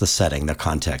what was the setting, the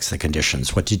context, the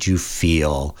conditions? What did you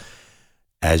feel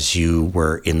as you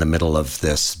were in the middle of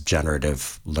this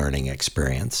generative learning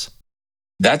experience?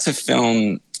 That's a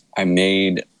film I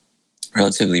made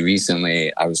relatively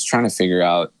recently. I was trying to figure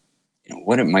out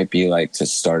what it might be like to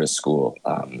start a school,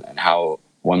 and how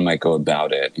one might go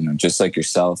about it, just like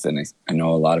yourself. And I know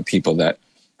a lot of people that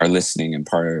are listening and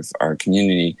part of our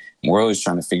community. We're always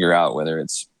trying to figure out whether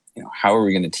it's, how are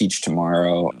we going to teach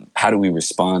tomorrow? How do we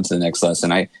respond to the next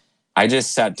lesson? I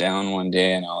just sat down one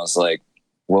day and I was like,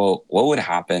 well, what would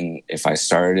happen if I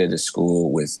started a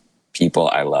school with people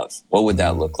I love? What would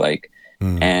that look like?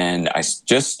 And I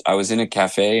was in a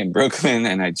cafe in Brooklyn,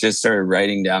 and I just started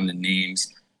writing down the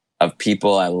names of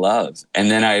people I love.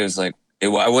 And then I was like,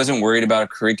 I wasn't worried about a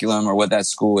curriculum or what that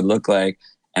school would look like.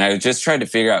 And I just tried to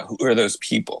figure out, who are those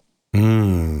people?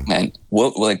 And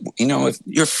what, like, you know, if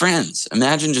your friends,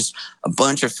 imagine just a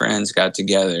bunch of friends got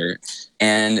together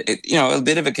and, a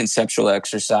bit of a conceptual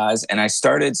exercise. And I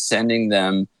started sending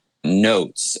them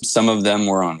notes. Some of them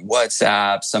were on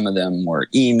WhatsApp, some of them were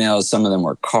emails, some of them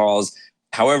were calls.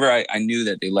 However, I knew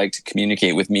that they liked to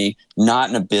communicate with me, not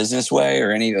in a business way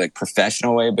or any like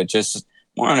professional way, but just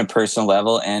more on a personal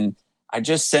level. And I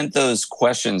just sent those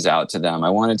questions out to them. I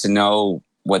wanted to know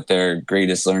what their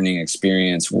greatest learning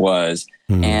experience was.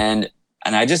 And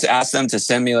I just asked them to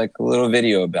send me like a little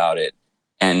video about it.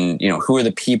 And, who are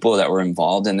the people that were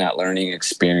involved in that learning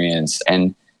experience?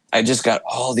 And I just got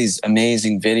all these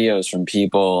amazing videos from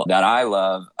people that I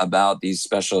love about these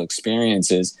special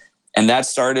experiences. And that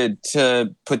started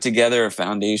to put together a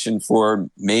foundation for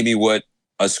maybe what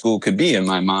a school could be in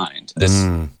my mind. This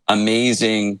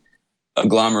amazing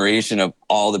agglomeration of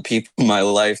all the people in my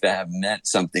life that have meant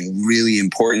something really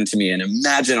important to me. And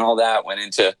imagine all that went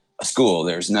into a school.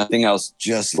 There's nothing else,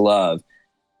 just love.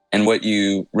 And what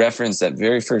you referenced, that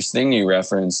very first thing you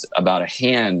referenced about a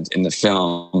hand in the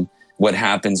film, what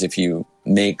happens if you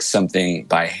make something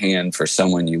by hand for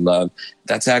someone you love?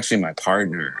 That's actually my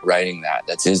partner writing that.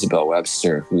 That's Isabel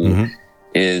Webster, who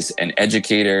is an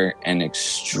educator, an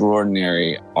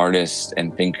extraordinary artist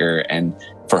and thinker. And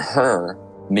for her,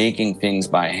 making things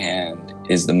by hand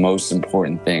is the most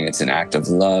important thing. It's an act of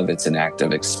love. It's an act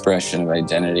of expression of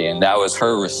identity. And that was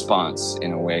her response,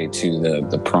 in a way, to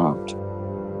the prompt.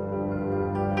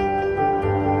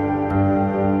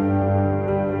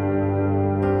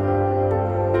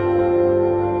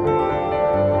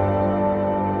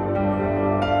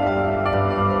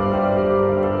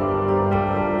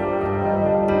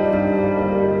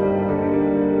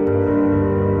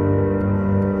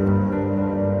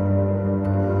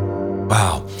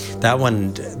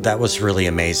 That was really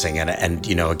amazing. And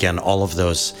again, all of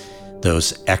those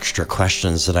extra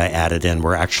questions that I added in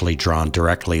were actually drawn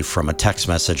directly from a text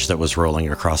message that was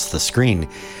rolling across the screen.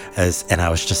 And I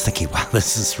was just thinking, wow,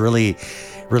 this is really,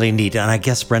 really neat. And I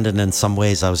guess, Brendan, in some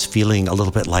ways I was feeling a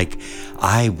little bit like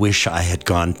I wish I had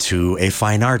gone to a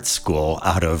fine arts school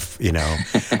out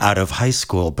of high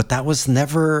school, but I was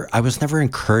never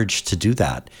encouraged to do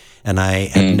that. And I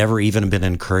had never even been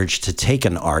encouraged to take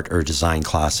an art or design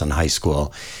class in high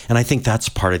school. And I think that's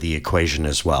part of the equation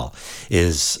as well,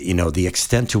 is, the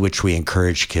extent to which we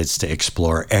encourage kids to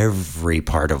explore every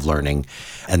part of learning,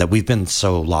 and that we've been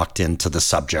so locked into the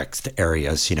subject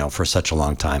areas, for such a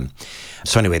long time.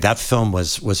 So anyway, that film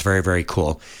was very, very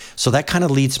cool. So that kind of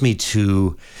leads me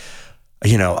to,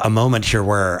 a moment here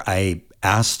where I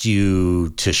asked you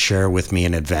to share with me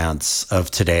in advance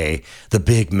of today the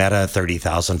big meta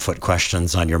 30,000-foot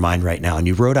questions on your mind right now. And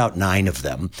you wrote out 9 of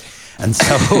them. And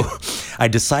so I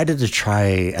decided to try,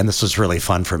 and this was really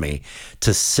fun for me,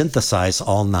 to synthesize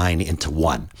all 9 into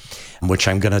one, which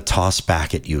I'm going to toss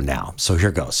back at you now. So here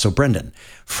goes. So Brendan,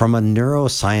 from a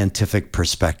neuroscientific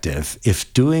perspective,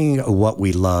 if doing what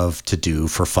we love to do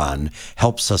for fun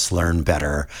helps us learn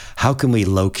better, how can we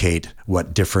locate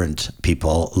what different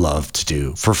people love to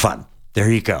do for fun?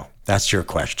 There you go. That's your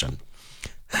question.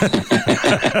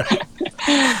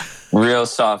 Real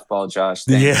softball, Josh.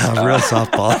 Thanks. Yeah, real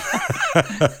softball.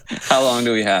 How long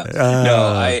do we have?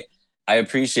 No, I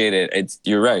appreciate it.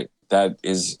 You're right. That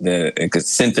is the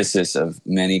synthesis of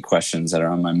many questions that are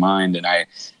on my mind. And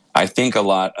I think a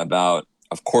lot about,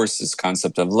 of course, this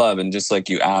concept of love. And just like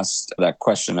you asked that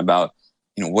question about,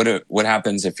 what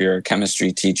happens if you're a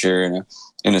chemistry teacher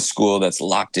in a school that's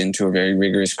locked into a very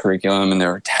rigorous curriculum and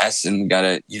there are tests and we got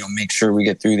to, make sure we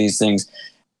get through these things.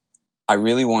 I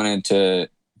really wanted to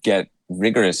get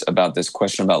rigorous about this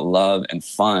question about love and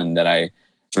fun, that I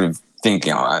sort of think,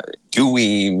 do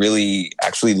we really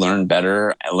actually learn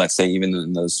better? Let's say even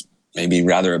in those maybe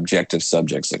rather objective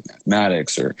subjects like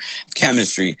mathematics or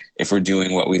chemistry, if we're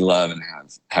doing what we love and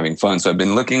having fun. So I've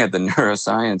been looking at the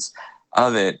neuroscience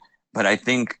of it, but I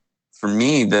think for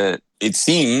me it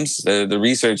seems the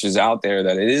research is out there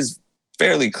that it is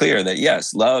fairly clear that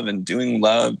yes, love and doing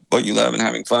what you love and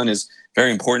having fun is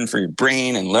very important for your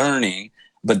brain and learning.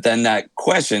 But then that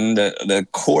question, the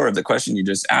core of the question you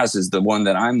just asked is the one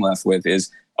that I'm left with is,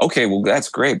 okay, well, that's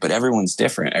great, but everyone's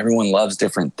different. Everyone loves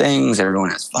different things. Everyone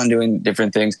has fun doing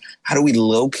different things. How do we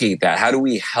locate that? How do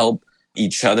we help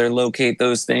each other locate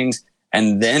those things?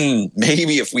 And then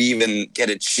maybe if we even get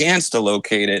a chance to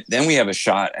locate it, then we have a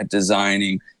shot at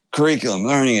designing curriculum,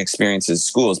 learning experiences,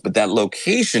 schools. But that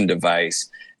location device,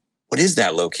 what is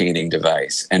that locating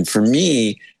device? And for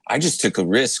me, I just took a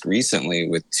risk recently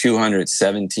with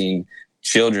 217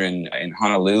 children in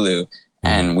Honolulu.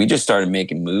 And we just started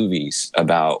making movies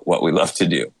about what we love to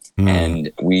do.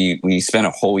 And we spent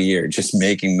a whole year just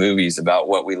making movies about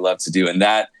what we love to do. And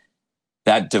that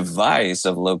device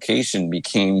of location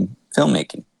became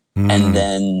filmmaking. And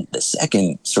then the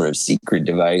second sort of secret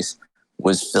device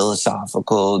was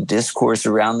philosophical discourse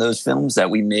around those films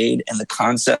that we made and the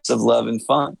concepts of love and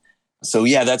fun. So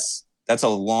yeah, that's a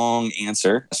long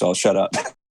answer, so I'll shut up.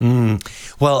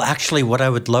 Well, actually, what I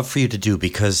would love for you to do,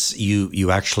 because you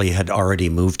actually had already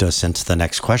moved us into the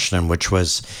next question, which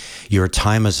was your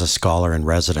time as a scholar in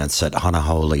residence at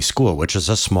Hanaho'oli School, which is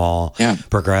a small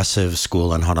progressive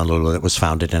school in Honolulu that was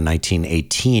founded in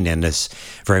 1918 and is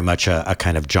very much a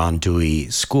kind of John Dewey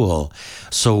school.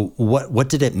 So what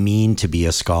did it mean to be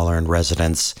a scholar in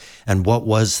residence, and what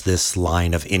was this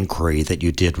line of inquiry that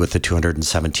you did with the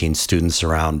 217 students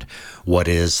around what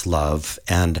is love,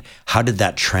 and how did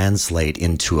that translate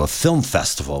into a film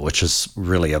festival, which is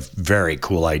really a very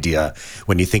cool idea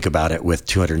when you think about it with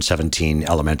 217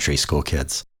 elementary school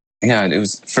kids? Yeah, it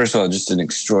was, first of all, just an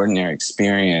extraordinary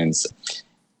experience.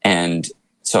 And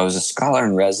so I was a scholar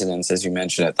in residence, as you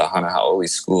mentioned, at the Hanaho'oli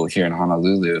School here in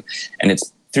Honolulu. And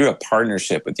it's through a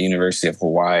partnership with the University of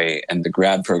Hawaii and the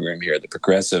grad program here, the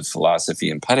Progressive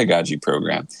Philosophy and Pedagogy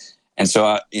program. And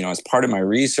so, as part of my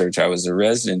research, I was a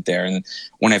resident there. And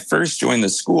when I first joined the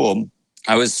school,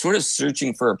 I was sort of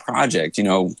searching for a project,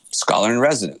 scholar in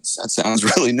residence. That sounds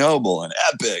really noble and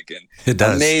epic and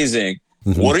amazing.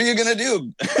 What are you going to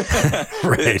do?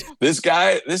 Right. This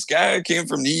guy came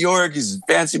from New York. He's a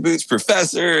fancy boots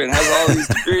professor and has all these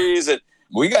degrees. And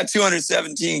we got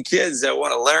 217 kids that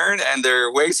want to learn, and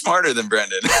they're way smarter than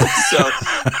Brendan.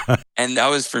 And that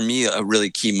was for me a really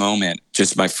key moment,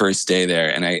 just my first day there.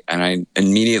 And I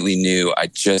immediately knew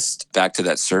back to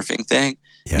that surfing thing,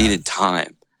 needed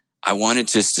time. I wanted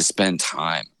just to spend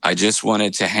time. I just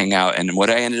wanted to hang out. And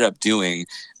what I ended up doing,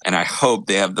 and I hope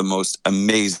they have the most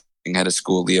amazing head of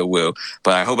school, Leo Wu,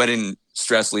 but I hope I didn't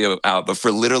stress Leo out. But for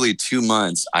literally 2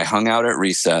 months, I hung out at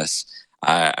recess.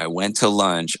 I went to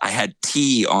lunch. I had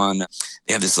tea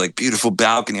they have this beautiful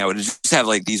balcony. I would just have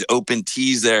these open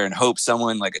teas there and hope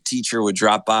someone a teacher would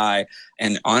drop by.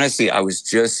 And honestly, I was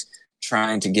just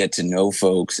trying to get to know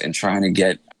folks and trying to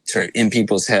get sort of in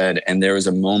people's head. And there was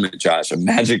a moment, Josh, a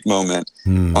magic moment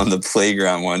on the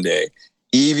playground one day.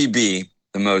 Evie B,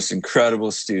 the most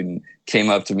incredible student, came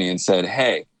up to me and said,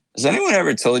 "Hey, has anyone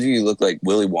ever told you look like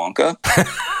Willy Wonka?"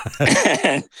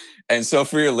 And so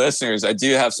for your listeners, I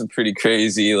do have some pretty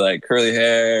crazy curly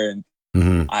hair,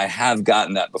 and I have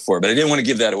gotten that before, but I didn't want to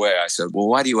give that away. I said, "Well,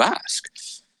 why do you ask?"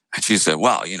 And she said,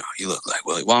 "Well, you look like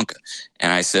Willy Wonka."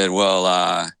 And I said,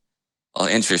 well,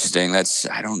 interesting.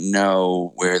 I don't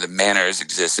know where the manners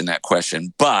exist in that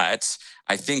question, but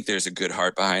I think there's a good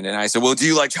heart behind it. And I said, "Well, do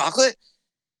you like chocolate?"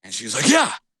 And she was like,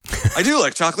 "Yeah, I do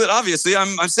like chocolate. Obviously,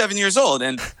 I'm 7 years old."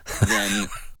 And then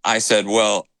I said,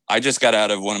 "Well, I just got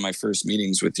out of one of my first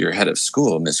meetings with your head of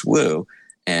school, Miss Wu,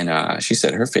 and she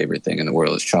said her favorite thing in the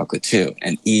world is chocolate too."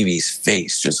 And Evie's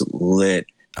face just lit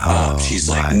up. She's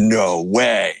like, "No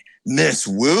way. Miss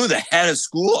Wu, the head of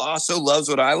school, also loves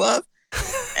what I love?"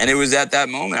 And it was at that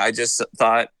moment I just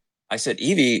thought, I said,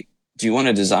 "Evie, do you want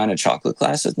to design a chocolate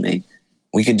class with me?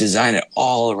 We could design it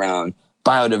all around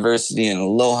biodiversity and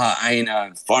aloha aina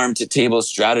and farm to table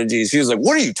strategies." She was like,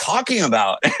 "What are you talking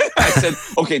about?" I said,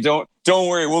 "Okay, don't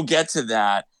worry, we'll get to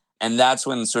that." And that's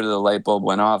when sort of the light bulb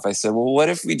went off. I said, "Well, what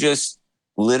if we just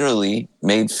literally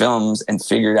made films and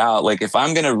figured out, if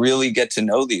I'm going to really get to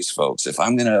know these folks, if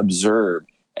I'm going to observe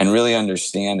and really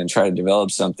understand and try to develop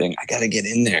something, I got to get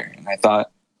in there." And I thought,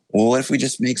 well, what if we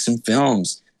just make some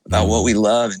films about what we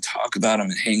love and talk about them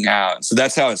and hang out? And so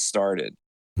that's how it started.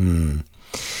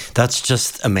 That's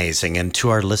just amazing. And to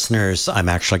our listeners, I'm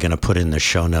actually going to put in the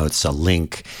show notes a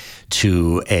link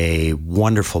to a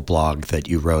wonderful blog that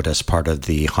you wrote as part of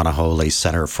the Hanaho'oli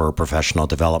Center for Professional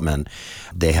Development.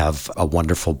 They have a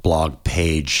wonderful blog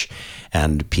page,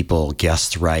 and people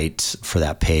guest write for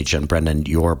that page. And Brendan,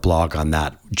 your blog on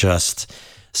that just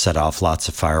set off lots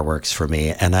of fireworks for me.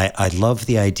 And I love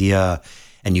the idea,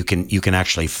 and you can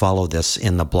actually follow this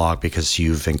in the blog because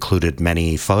you've included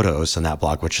many photos in that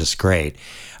blog, which is great,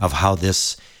 of how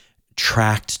this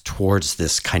tracked towards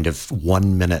this kind of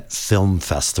 1 minute film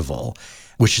festival,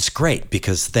 which is great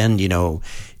because then,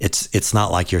 it's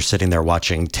not like you're sitting there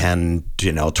watching 10,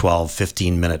 12,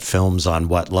 15 minute films on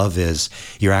what love is.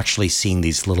 You're actually seeing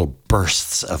these little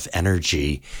bursts of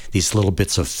energy, these little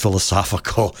bits of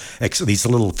these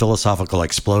little philosophical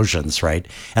explosions, right?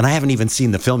 And I haven't even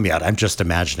seen the film yet. I'm just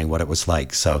imagining what it was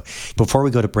like. So before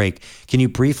we go to break, can you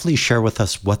briefly share with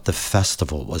us what the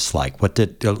festival was like? What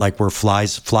were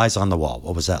flies on the wall?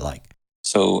 What was that like?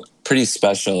 So pretty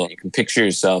special. You can picture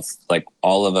yourself like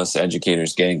all of us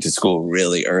educators getting to school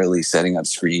really early, setting up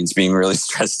screens, being really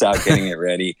stressed out, getting it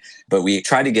ready. But we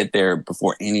tried to get there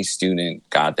before any student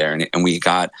got there. And we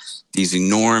got these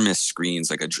enormous screens,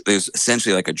 it was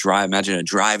essentially like imagine a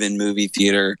drive-in movie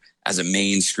theater as a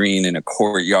main screen in a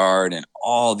courtyard, and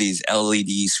all these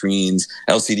LCD screens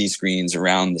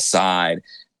around the side.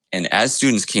 And as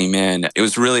students came in, it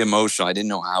was really emotional. I didn't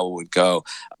know how it would go.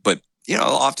 But,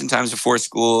 oftentimes before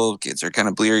school, kids are kind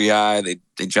of bleary-eyed.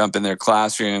 They jump in their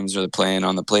classrooms, or they're playing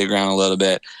on the playground a little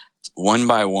bit. One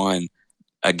by one,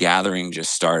 a gathering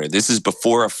just started. This is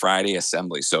before a Friday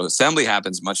assembly. So assembly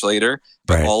happens much later,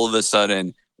 but Right. all of a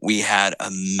sudden, we had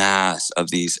a mass of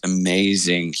these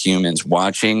amazing humans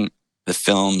watching the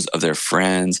films of their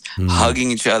friends,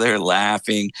 hugging each other,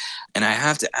 laughing. And I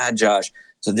have to add, Josh,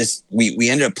 so we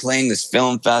ended up playing this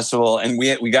film festival, and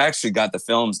we actually got the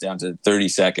films down to 30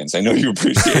 seconds. I know you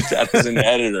appreciate that as an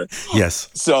editor. Yes.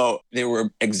 So they were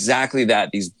exactly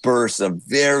that, these bursts of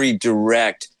very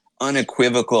direct,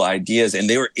 unequivocal ideas, and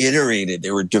they were iterated. They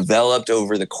were developed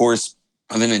over the course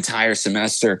of an entire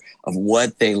semester of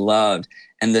what they loved.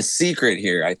 And the secret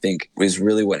here, I think, was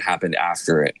really what happened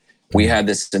after it. We had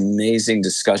this amazing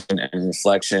discussion and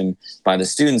reflection by the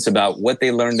students about what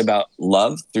they learned about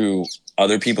love through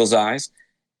other people's eyes,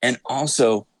 and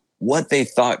also what they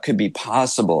thought could be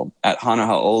possible at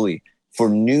Hanahau'oli for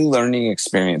new learning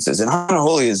experiences. And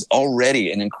Hanahau'oli is already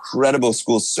an incredible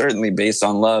school, certainly based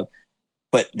on love,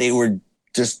 but they were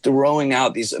just throwing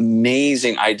out these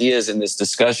amazing ideas in this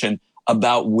discussion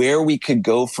about where we could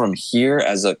go from here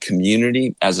as a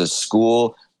community, as a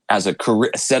school, as a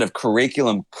set of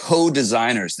curriculum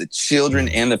co-designers, the children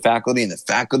and the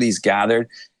faculty's gathered.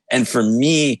 And for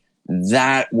me,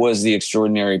 that was the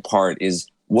extraordinary part, is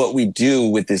what we do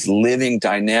with this living,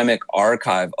 dynamic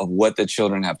archive of what the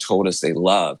children have told us they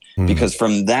love. Because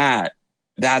from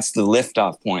that's the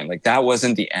liftoff point. Like, that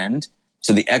wasn't the end.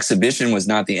 So the exhibition was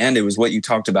not the end. It was what you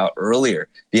talked about earlier,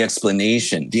 the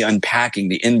explanation, the unpacking,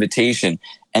 the invitation.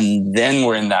 And then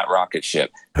we're in that rocket ship,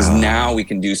 because now we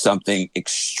can do something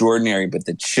extraordinary, but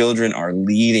the children are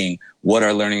leading what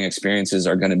our learning experiences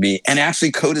are going to be, and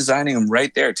actually co-designing them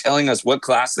right there, telling us what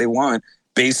class they want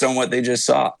based on what they just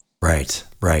saw. Right.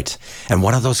 And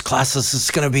one of those classes is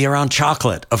going to be around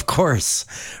chocolate, of course,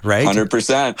 right?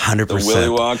 100%. 100%. The Willy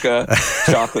Wonka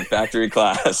chocolate factory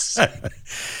class.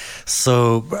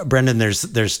 So, Brendan,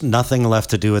 there's nothing left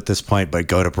to do at this point but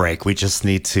go to break. We just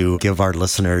need to give our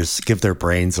listeners, give their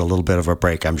brains a little bit of a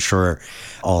break. I'm sure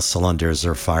all cylinders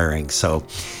are firing. So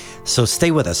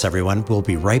stay with us, everyone. We'll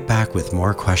be right back with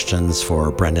more questions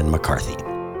for Brendan McCarthy.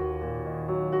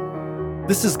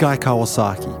 This is Guy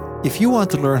Kawasaki. If you want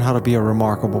to learn how to be a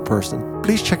remarkable person,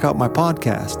 please check out my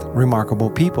podcast, Remarkable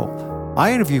People.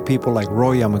 I interview people like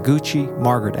Roy Yamaguchi,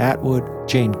 Margaret Atwood,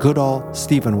 Jane Goodall,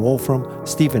 Stephen Wolfram,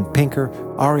 Steven Pinker,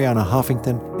 Ariana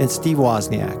Huffington, and Steve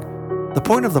Wozniak. The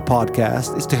point of the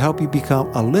podcast is to help you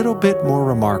become a little bit more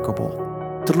remarkable.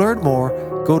 To learn more,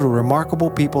 go to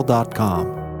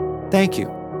remarkablepeople.com. Thank you.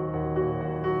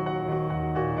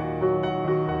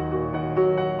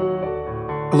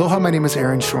 Aloha, my name is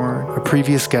Aaron Shorn, a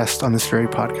previous guest on this very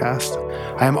podcast.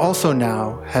 I am also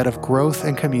now head of growth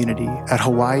and community at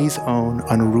Hawaii's own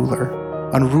Unruler.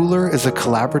 Unruler is a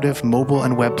collaborative mobile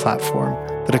and web platform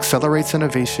that accelerates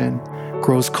innovation,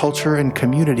 grows culture and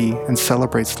community, and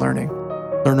celebrates learning.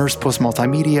 Learners post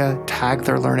multimedia, tag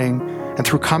their learning, and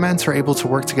through comments are able to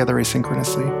work together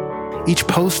asynchronously. Each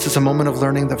post is a moment of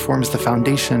learning that forms the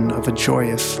foundation of a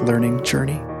joyous learning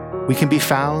journey. We can be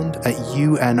found at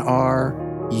unrulr.com.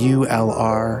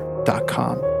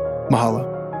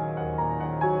 Mahalo.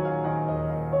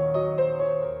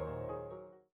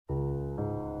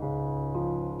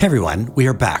 Hey everyone, we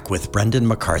are back with Brendan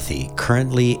McCarthy,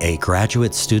 currently a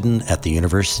graduate student at the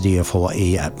University of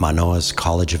Hawaii at Manoa's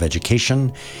College of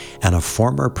Education and a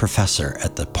former professor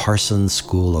at the Parsons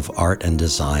School of Art and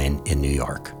Design in New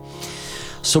York.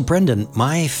 So Brendan,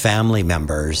 my family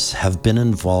members have been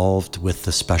involved with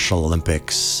the Special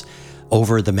Olympics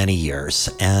over the many years,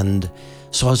 and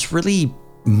so I was really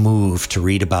moved to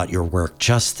read about your work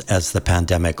just as the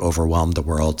pandemic overwhelmed the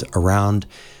world around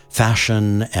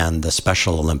fashion and the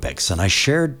Special Olympics. And I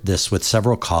shared this with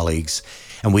several colleagues,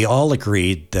 and we all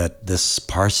agreed that this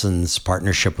Parsons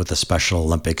partnership with the Special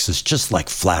Olympics is just like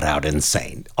flat out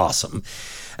insane. Awesome.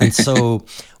 And so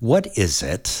what is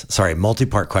it? Sorry,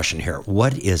 multi-part question here.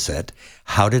 What is it?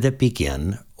 How did it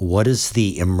begin? What is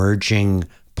the emerging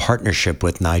partnership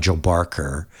with Nigel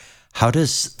Barker? How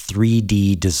does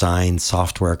 3D design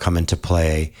software come into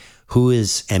play? Who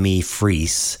is Emmy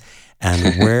Fries?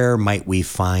 And where might we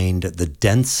find the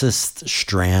densest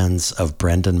strands of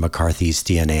Brendan McCarthy's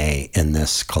DNA in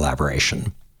this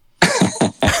collaboration?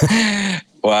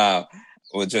 Wow.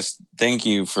 Well, just thank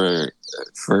you for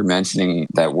mentioning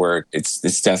that work.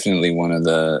 It's definitely one of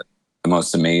the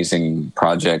most amazing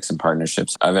projects and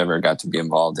partnerships I've ever got to be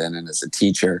involved in. And as a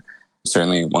teacher,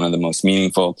 certainly one of the most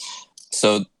meaningful.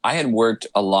 So I had worked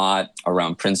a lot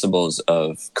around principles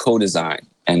of co-design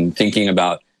and thinking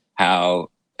about how,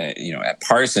 at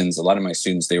Parsons, a lot of my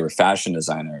students, they were fashion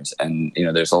designers. And,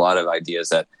 there's a lot of ideas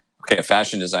that, okay, a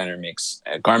fashion designer makes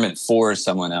a garment for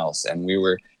someone else. And we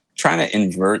were trying to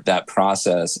invert that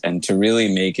process and to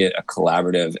really make it a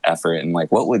collaborative effort. And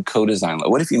like, what would co-design like?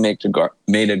 What if you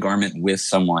made a garment with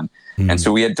someone? Mm-hmm. And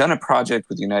so we had done a project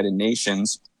with the United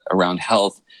Nations around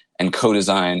health and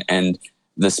co-design, and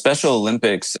the Special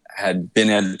Olympics had been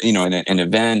at, an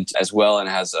event as well and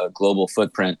has a global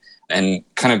footprint, and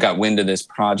kind of got wind of this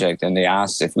project. And they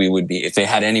asked if they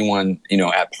had anyone,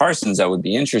 at Parsons that would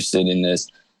be interested in this.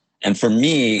 And for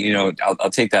me,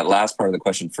 I'll take that last part of the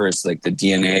question first, like the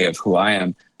DNA of who I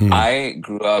am. Mm. I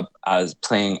grew up as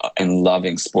playing and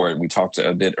loving sport. We talked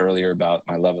a bit earlier about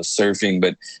my love of surfing,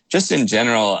 but just in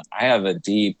general, I have a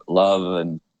deep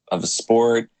love of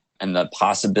sport and the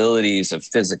possibilities of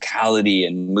physicality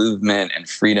and movement and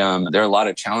freedom. There are a lot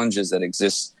of challenges that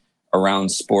exist around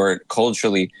sport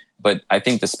culturally, but I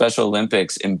think the Special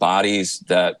Olympics embodies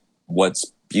that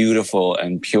what's beautiful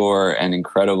and pure and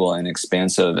incredible and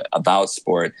expansive about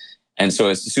sport. And so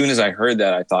as soon as I heard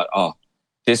that, I thought,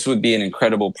 this would be an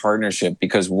incredible partnership,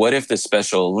 because what if the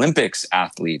Special Olympics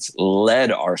athletes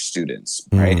led our students,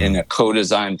 right, in a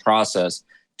co-design process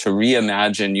to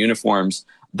reimagine uniforms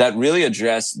that really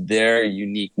address their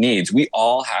unique needs. We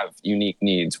all have unique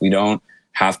needs. We don't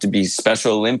have to be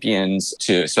Special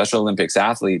Olympics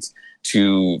athletes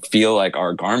to feel like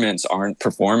our garments aren't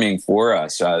performing for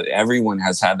us. Everyone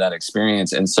has had that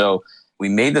experience. And so we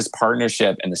made this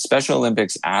partnership, and the Special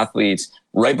Olympics athletes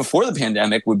right before the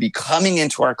pandemic would be coming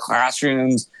into our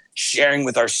classrooms, sharing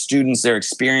with our students their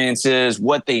experiences,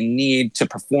 what they need to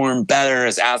perform better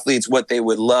as athletes, what they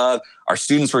would love. Our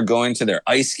students were going to their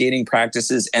ice skating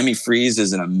practices. Emmy Freeze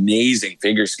is an amazing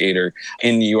figure skater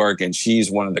in New York, and she's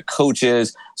one of the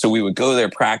coaches. So we would go to their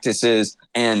practices,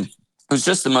 and it was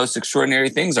just the most extraordinary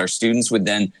things. Our students would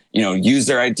then, use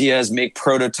their ideas, make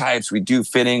prototypes, we do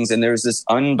fittings, and there's this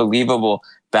unbelievable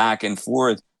back and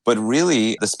forth. But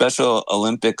really, the Special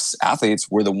Olympics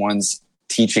athletes were the ones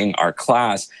teaching our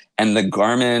class, and the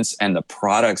garments and the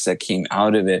products that came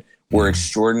out of it were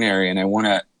extraordinary. And I want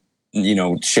to,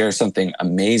 share something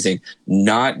amazing,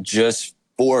 not just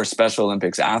for Special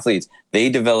Olympics athletes. They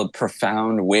developed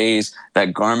profound ways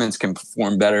that garments can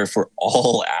perform better for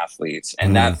all athletes.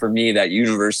 And that, for me, that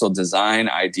universal design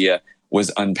idea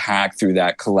was unpacked through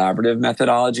that collaborative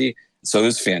methodology. So it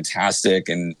was fantastic.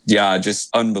 And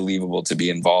just unbelievable to be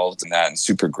involved in that, and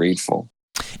super grateful.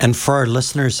 And for our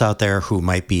listeners out there who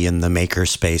might be in the maker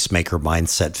space, maker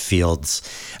mindset fields,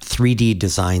 3D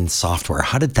design software,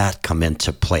 how did that come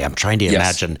into play? I'm trying to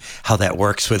imagine how that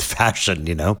works with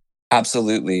fashion,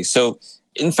 Absolutely. So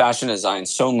in fashion design,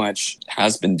 so much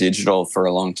has been digital for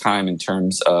a long time in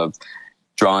terms of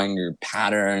drawing your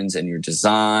patterns and your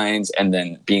designs, and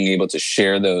then being able to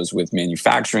share those with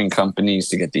manufacturing companies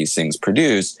to get these things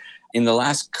produced. In the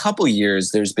last couple of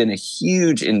years, there's been a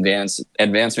huge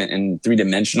advancement in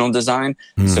three-dimensional design.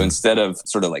 So instead of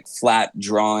sort of like flat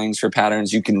drawings for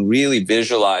patterns, you can really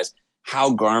visualize how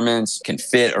garments can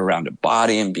fit around a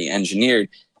body and be engineered.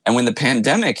 And when the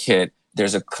pandemic hit,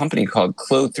 there's a company called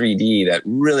Clo3D that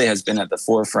really has been at the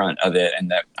forefront of it, and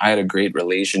that I had a great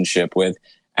relationship with.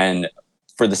 And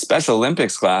for the Special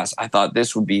Olympics class, I thought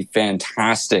this would be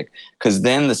fantastic, because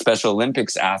then the Special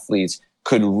Olympics athletes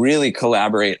could really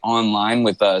collaborate online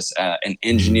with us and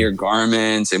engineer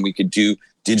garments, and we could do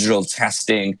digital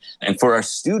testing. And for our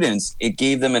students, it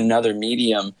gave them another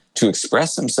medium to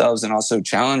express themselves and also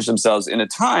challenge themselves in a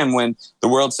time when the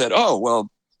world said,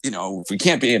 if we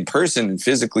can't be in person and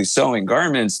physically sewing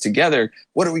garments together,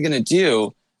 what are we going to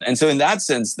do? And so in that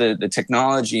sense, the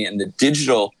technology and the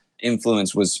digital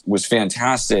influence was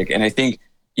fantastic. And I think,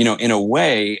 in a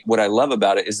way, what I love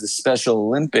about it is the Special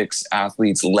Olympics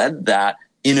athletes led that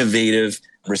innovative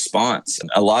response.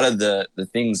 A lot of the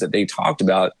things that they talked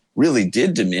about really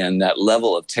did demand that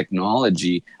level of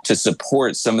technology to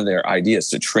support some of their ideas,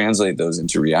 to translate those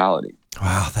into reality.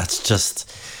 Wow, that's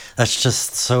just That's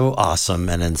just so awesome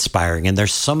and inspiring. And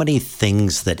there's so many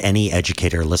things that any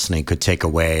educator listening could take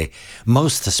away,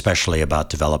 most especially about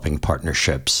developing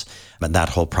partnerships and that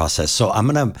whole process. So I'm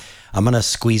gonna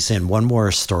squeeze in one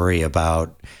more story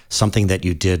about something that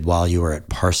you did while you were at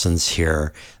Parsons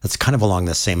here that's kind of along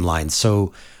the same line.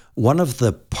 So one of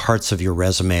the parts of your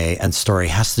resume and story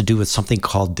has to do with something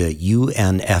called the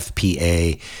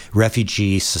UNFPA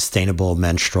Refugee Sustainable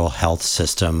Menstrual Health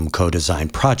System Co-Design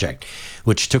Project,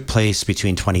 which took place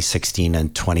between 2016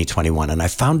 and 2021. And I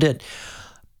found it,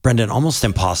 Brendan, almost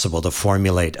impossible to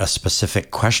formulate a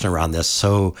specific question around this.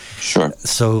 So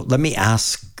let me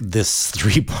ask this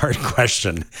three-part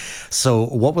question. So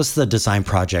what was the design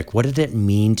project? What did it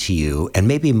mean to you? And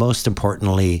maybe most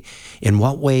importantly, in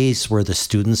what ways were the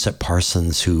students at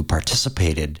Parsons who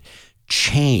participated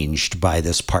changed by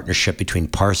this partnership between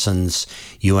Parsons,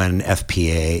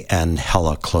 UNFPA, and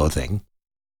Hella Clothing?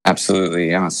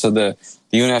 Absolutely, yeah. So the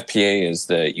UNFPA is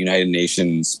the United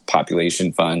Nations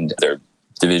Population Fund. They're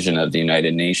division of the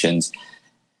United Nations.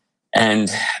 And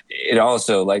it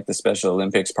also, like the Special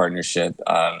Olympics partnership,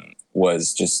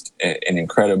 was just an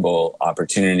incredible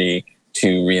opportunity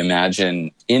to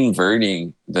reimagine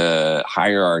inverting the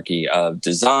hierarchy of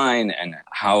design and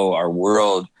how our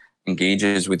world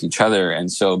engages with each other.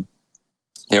 And so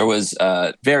there was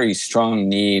a very strong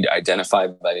need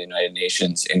identified by the United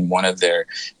Nations in one of their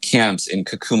camps in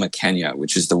Kakuma, Kenya,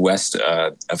 which is the west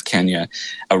of Kenya,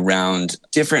 around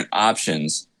different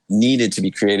options needed to be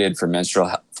created for menstrual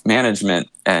health management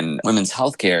and women's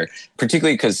healthcare,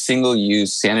 particularly because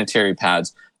single-use sanitary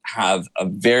pads have a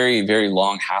very, very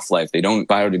long half-life. They don't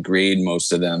biodegrade,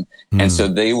 most of them. And so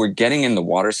they were getting in the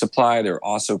water supply. They're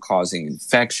also causing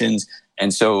infections.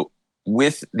 And so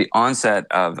with the onset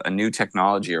of a new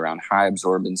technology around high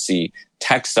absorbency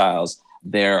textiles,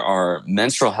 there are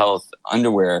menstrual health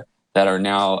underwear that are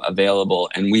now available.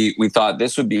 And we thought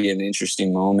this would be an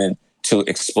interesting moment to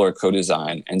explore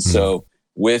co-design. And so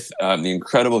with the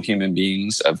incredible human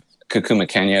beings of Kakuma,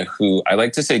 Kenya, who I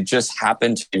like to say just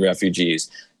happened to be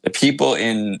refugees, the people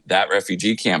in that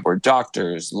refugee camp were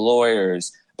doctors,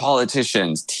 lawyers,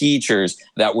 politicians, teachers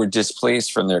that were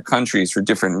displaced from their countries for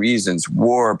different reasons,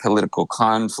 war, political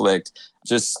conflict,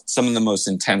 just some of the most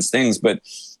intense things. But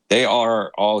they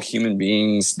are all human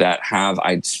beings that have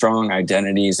strong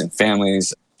identities and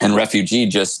families, and refugee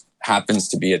just happens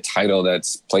to be a title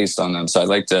that's placed on them. So I'd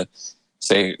like to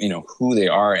say, who they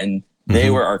are. And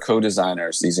they were our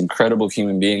co-designers, these incredible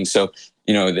human beings. So,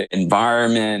 the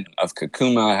environment of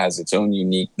Kakuma has its own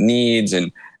unique needs,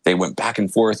 and they went back and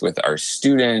forth with our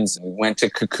students. We went to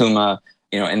Kakuma,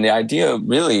 and the idea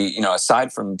really,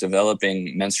 aside from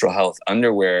developing menstrual health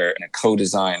underwear in a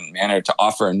co-design manner to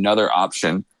offer another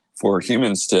option for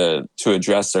humans to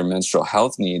address their menstrual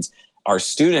health needs, our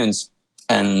students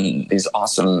and these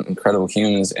awesome, incredible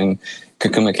humans in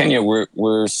Kakuma, Kenya,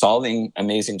 were solving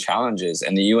amazing challenges.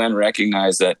 And the UN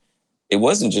recognized that it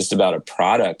wasn't just about a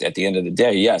product at the end of the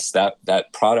day. Yes,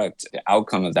 that product, the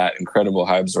outcome of that incredible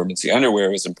high absorbency underwear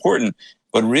was important,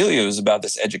 but really it was about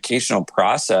this educational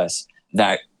process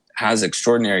that has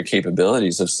extraordinary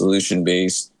capabilities of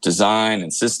solution-based design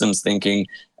and systems thinking.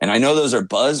 And I know those are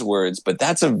buzzwords, but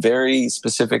that's a very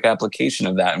specific application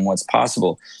of that and what's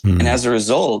possible. And as a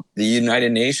result, the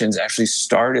United Nations actually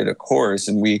started a course,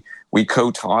 and we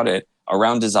co-taught it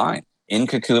around design in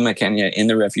Kakuma, Kenya, in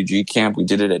the refugee camp. We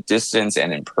did it at distance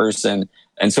and in person.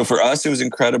 And so for us, it was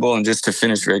incredible. And just to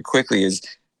finish very quickly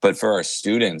but for our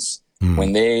students,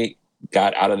 when they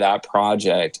got out of that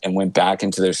project and went back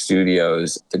into their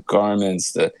studios, the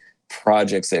garments, the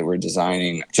projects they were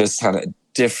designing just had a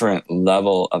different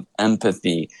level of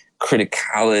empathy,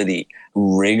 criticality,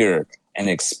 rigor, and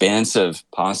expansive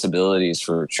possibilities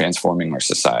for transforming our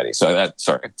society. So about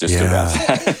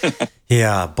that.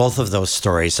 Yeah, both of those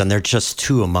stories, and they're just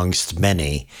two amongst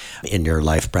many in your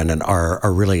life, Brendan,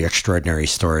 are really extraordinary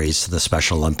stories, the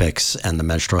Special Olympics and the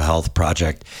Menstrual Health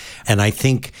Project. And I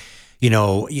think,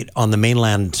 on the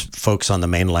mainland, folks on the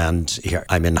mainland, here,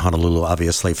 I'm in Honolulu,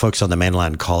 obviously, folks on the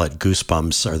mainland call it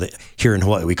goosebumps, or here in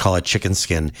Hawaii, we call it chicken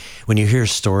skin. When you hear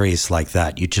stories like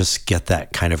that, you just get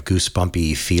that kind of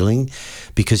goosebumpy feeling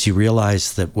because you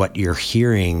realize that what you're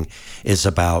hearing is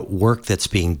about work that's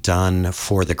being done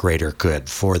for the greater good,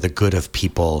 for the good of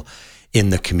people in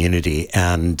the community.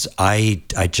 And I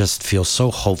just feel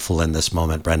so hopeful in this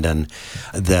moment, Brendan,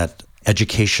 that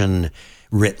education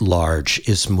writ large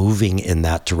is moving in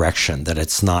that direction, that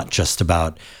it's not just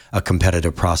about a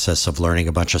competitive process of learning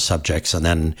a bunch of subjects and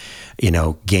then,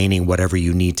 gaining whatever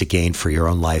you need to gain for your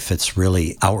own life. It's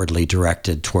really outwardly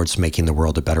directed towards making the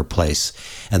world a better place.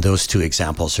 And those two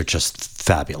examples are just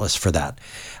fabulous for that.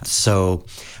 So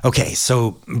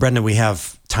Brendan, we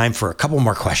have time for a couple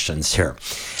more questions here.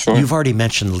 Sure. You've already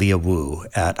mentioned Leah Wu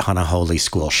at Hana Holy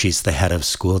School. She's the head of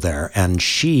school there. And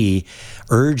she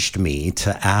urged me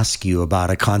to ask you about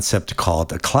a concept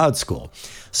called a cloud school.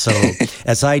 So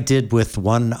as I did with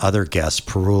one other guest,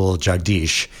 Parul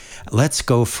Jagdish, let's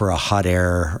go for a hot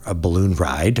air balloon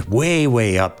ride way,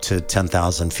 way up to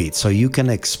 10,000 feet. So you can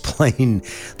explain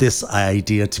this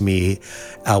idea to me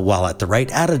while at the right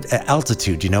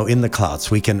altitude, in the clouds.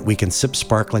 We can sip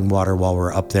sparkling water while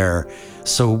we're up there.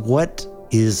 So what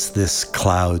is this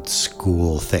cloud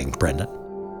school thing, Brendan?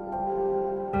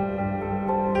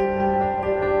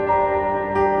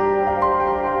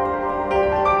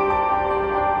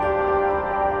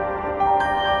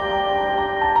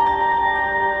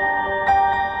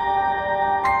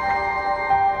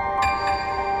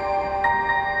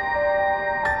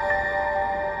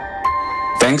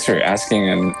 Thanks for asking,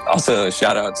 and also a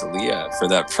shout out to Leah for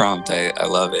that prompt. I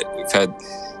love it. We've had,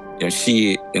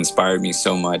 she inspired me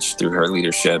so much through her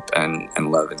leadership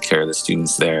and love and care of the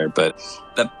students there. But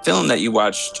the film that you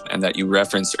watched and that you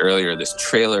referenced earlier, this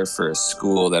trailer for a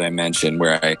school that I mentioned,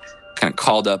 where I kind of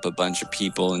called up a bunch of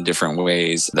people in different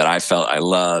ways that I felt I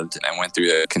loved, and I went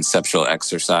through a conceptual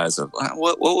exercise of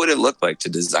what would it look like to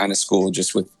design a school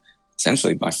just with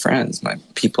essentially my friends, my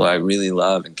people I really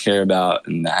love and care about,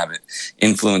 and have it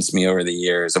influenced me over the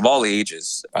years, of all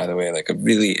ages, by the way, like a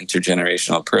really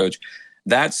intergenerational approach.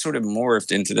 That sort of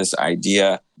morphed into this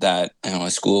idea that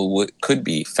a school could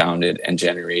be founded and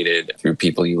generated through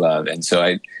people you love. And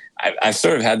so I've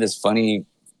sort of had this funny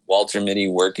Walter Mitty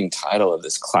working title of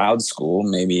this cloud school,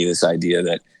 maybe this idea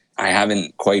that I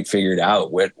haven't quite figured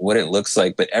out what it looks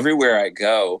like, but everywhere I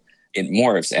go, it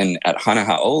morphs. And at Hana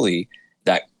Ha'oli,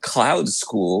 that cloud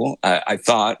school, I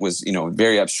thought was,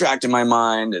 very abstract in my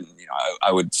mind. And,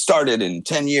 I would start it in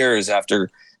 10 years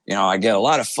after, I get a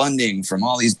lot of funding from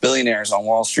all these billionaires on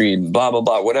Wall Street and blah, blah,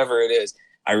 blah, whatever it is.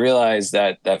 I realized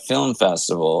that film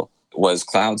festival was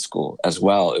cloud school as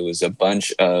well. It was a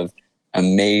bunch of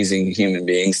amazing human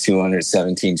beings,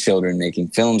 217 children making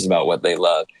films about what they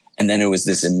love. And then it was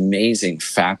this amazing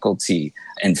faculty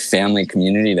and family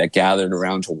community that gathered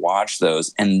around to watch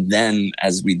those. And then,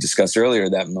 as we discussed earlier,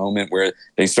 that moment where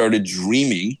they started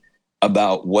dreaming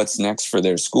about what's next for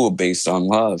their school based on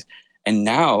love. And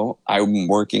now I'm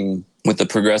working with the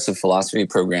Progressive Philosophy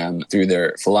Program through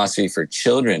their Philosophy for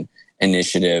Children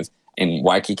initiative in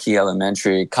Waikiki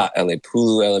Elementary,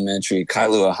 Ka'elepulu Elementary,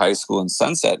 Kailua High School, and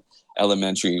Sunset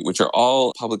Elementary, which are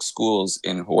all public schools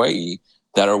in Hawaii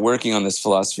that are working on this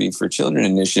Philosophy for Children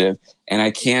initiative. And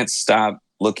I can't stop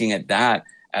looking at that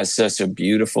as such a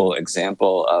beautiful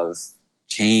example of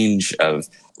change, of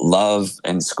love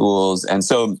and schools. And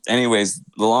so anyways,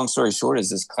 the long story short is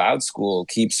this cloud school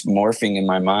keeps morphing in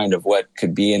my mind of what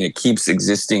could be, and it keeps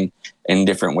existing in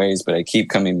different ways. But I keep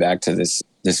coming back to this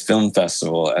film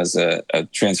festival as a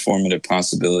transformative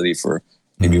possibility for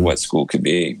maybe what school could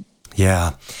be.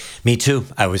 Yeah, me too.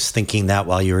 I was thinking that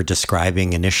while you were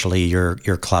describing initially your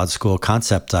cloud school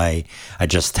concept, I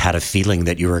just had a feeling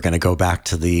that you were going to go back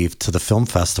to the film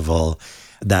festival.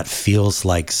 That feels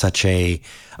like such a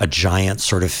giant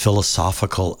sort of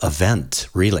philosophical event,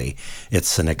 really.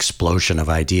 It's an explosion of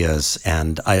ideas.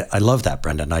 And I love that,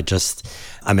 Brendan.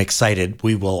 I'm excited.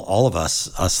 We will, all of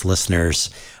us listeners,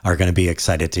 are going to be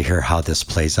excited to hear how this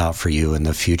plays out for you in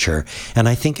the future. And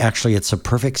I think actually it's a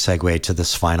perfect segue to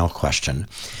this final question.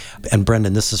 And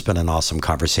Brendan, this has been an awesome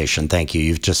conversation. Thank you.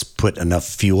 You've just put enough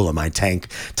fuel in my tank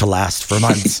to last for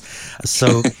months.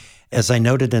 So, as I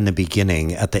noted in the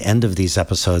beginning, at the end of these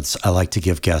episodes, I like to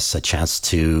give guests a chance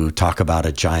to talk about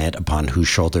a giant upon whose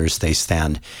shoulders they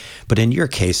stand. But in your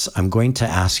case, I'm going to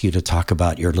ask you to talk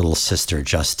about your little sister,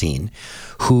 Justine,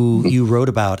 who you wrote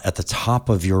about at the top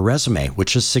of your resume,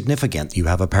 which is significant. You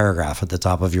have a paragraph at the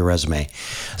top of your resume.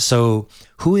 So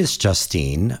who is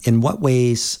Justine? In what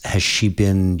ways has she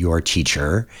been your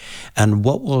teacher? And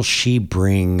what will she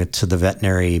bring to the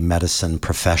veterinary medicine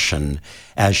profession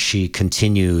as she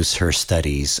continues her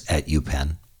studies at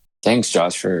UPenn? Thanks,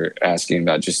 Josh, for asking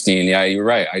about Justine. Yeah, you're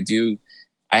right.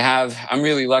 I'm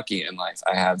really lucky in life.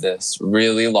 I have this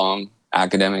really long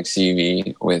academic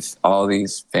CV with all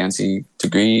these fancy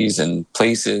degrees and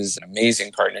places and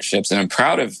amazing partnerships. And I'm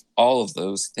proud of all of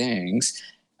those things.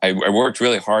 I worked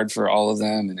really hard for all of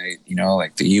them. And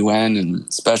like the UN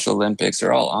and Special Olympics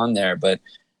are all on there. But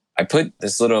I put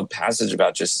this little passage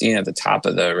about Justine at the top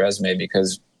of the resume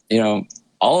because,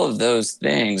 all of those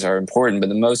things are important, but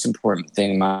the most important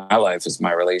thing in my life is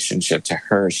my relationship to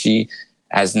her. She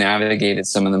has navigated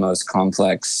some of the most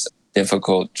complex,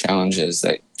 difficult challenges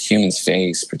that humans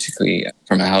face, particularly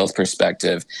from a health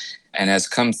perspective, and has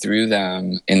come through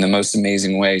them in the most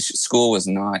amazing way. School was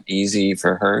not easy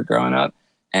for her growing up.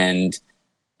 And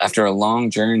after a long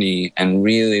journey and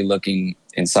really looking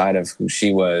inside of who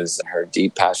she was, her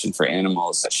deep passion for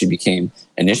animals, she became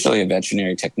initially a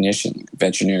veterinary technician,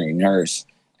 veterinary nurse,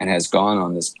 and has gone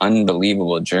on this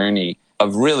unbelievable journey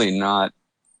of really not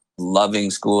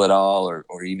loving school at all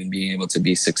or even being able to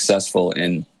be successful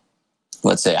in,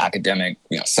 let's say, academic,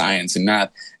 science and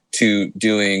math, to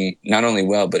doing not only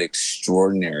well, but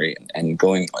extraordinary and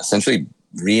going essentially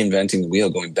reinventing the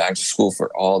wheel, going back to school for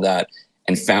all that,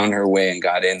 and found her way and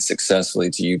got in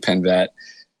successfully to UPenn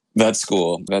vet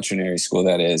school, veterinary school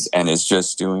that is, and is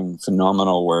just doing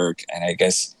phenomenal work. And I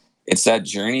guess it's that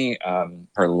journey,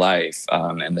 her life,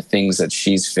 and the things that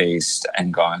she's faced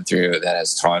and gone through that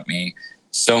has taught me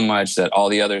so much that all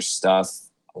the other stuff,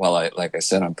 like I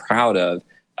said, I'm proud of,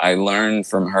 I learned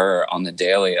from her on the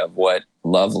daily of what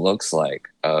love looks like,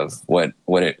 of what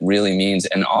it really means.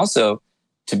 And also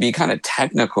to be kind of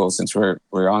technical, since we're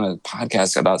on a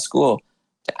podcast about school,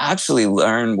 to actually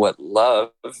learn what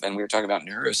love, and we were talking about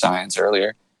neuroscience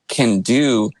earlier, can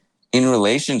do in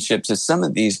relationship to some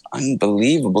of these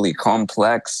unbelievably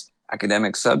complex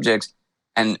academic subjects,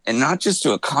 and not just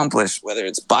to accomplish, whether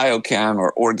it's biochem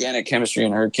or organic chemistry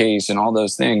in her case and all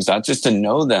those things, not just to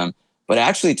know them, but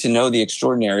actually to know the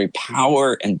extraordinary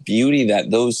power and beauty that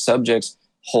those subjects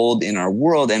hold in our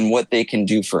world and what they can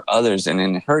do for others. And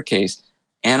in her case,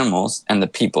 animals and the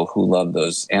people who love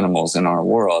those animals in our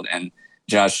world. And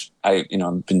Josh, I've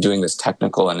been doing this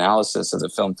technical analysis of the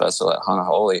film festival at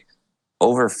Hanaholi.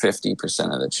 Over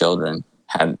 50% of the children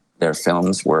had their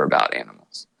films were about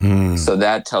animals. So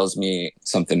that tells me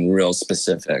something real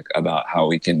specific about how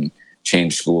we can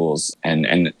change schools.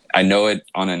 And I know it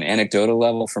on an anecdotal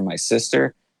level from my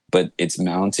sister, but it's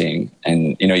mounting.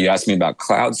 And, you asked me about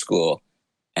Cloud School,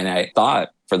 and I thought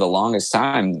for the longest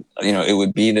time, it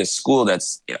would be this school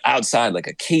that's outside, like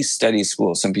a case study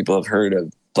school. Some people have heard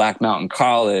of Black Mountain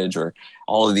College or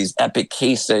all of these epic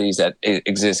case studies that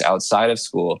exist outside of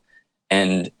school.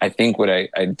 And I think what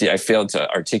I failed to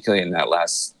articulate in that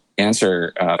last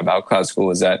answer about Cloud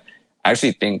School is that I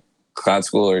actually think Cloud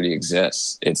School already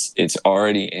exists. It's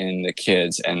already in the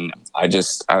kids. And I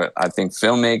think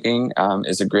filmmaking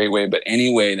is a great way, but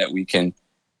any way that we can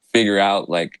figure out,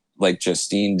 like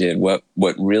Justine did, what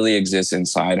really exists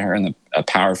inside her and a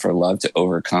power for love to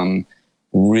overcome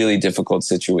really difficult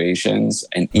situations,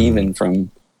 and even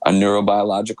from a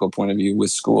neurobiological point of view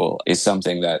with school, is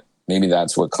something that maybe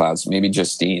that's what maybe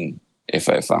Justine, if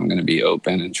I'm going to be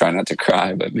open and try not to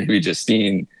cry, but maybe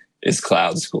Justine is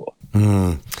Cloud School.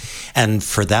 And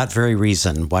for that very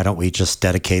reason, why don't we just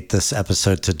dedicate this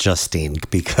episode to Justine,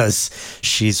 because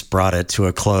she's brought it to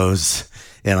a close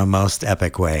in a most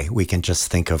epic way. We can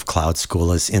just think of Cloud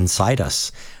School as inside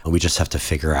us. We just have to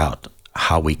figure out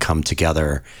how we come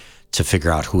together to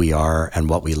figure out who we are and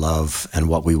what we love and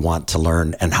what we want to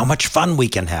learn and how much fun we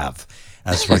can have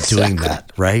as we're doing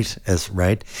that, right?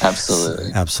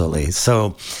 Absolutely.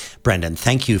 So, Brendan,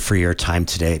 thank you for your time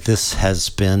today. This has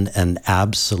been an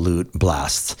absolute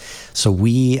blast. So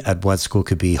we at What School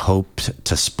Could Be hoped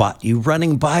to spot you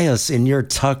running by us in your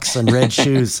tux and red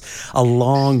shoes, a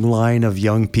long line of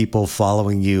young people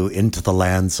following you into the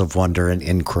lands of wonder and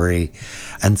inquiry.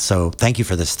 And so thank you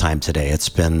for this time today. It's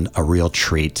been a real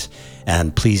treat.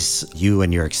 And please, you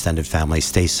and your extended family,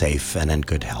 stay safe and in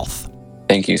good health.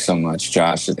 Thank you so much,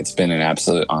 Josh. It's been an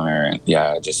absolute honor. And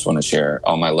I just want to share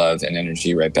all my love and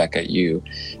energy right back at you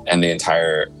and the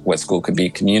entire What School Could Be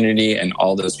community and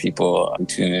all those people who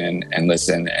tune in and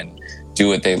listen and do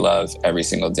what they love every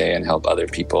single day and help other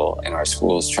people in our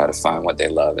schools try to find what they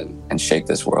love and shake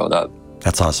this world up.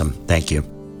 That's awesome. Thank you.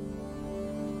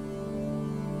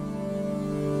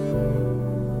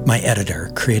 My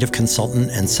editor, creative consultant,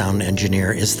 and sound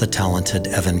engineer is the talented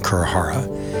Evan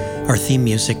Kurahara. Our theme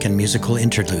music and musical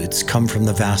interludes come from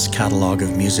the vast catalog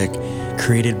of music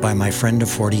created by my friend of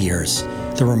 40 years,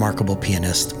 the remarkable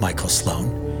pianist Michael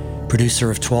Sloan.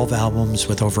 Producer of 12 albums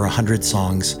with over 100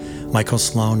 songs, Michael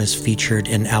Sloan is featured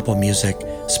in Apple Music,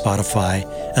 Spotify,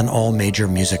 and all major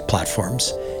music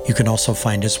platforms. You can also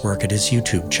find his work at his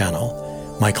YouTube channel.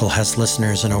 Michael has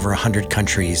listeners in over 100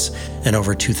 countries and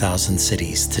over 2,000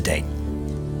 cities to date.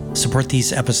 Support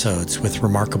these episodes with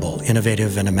remarkable,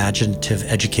 innovative, and imaginative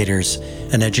educators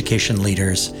and education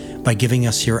leaders by giving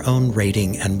us your own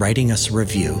rating and writing us a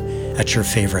review at your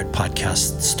favorite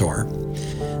podcast store.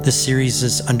 This series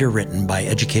is underwritten by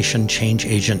education change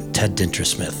agent Ted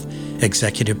Dintersmith,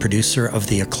 executive producer of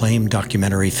the acclaimed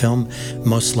documentary film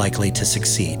Most Likely to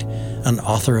Succeed, and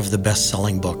author of the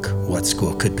best-selling book What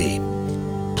School Could Be.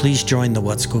 Please join the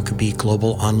What School Could Be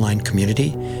global online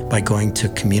community by going to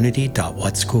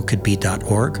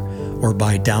community.whatschoolcouldbe.org or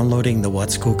by downloading the What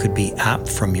School Could Be app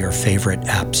from your favorite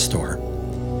app store.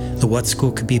 The What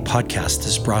School Could Be podcast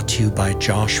is brought to you by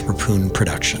Josh Rapoon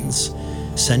Productions.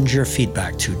 Send your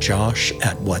feedback to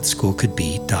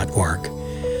josh@whatschoolcouldbe.org.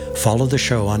 Follow the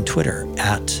show on Twitter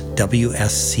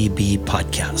 @WSCB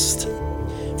Podcast.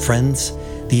 Friends,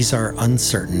 these are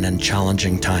uncertain and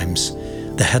challenging times.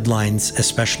 The headlines,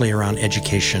 especially around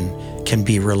education, can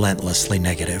be relentlessly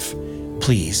negative.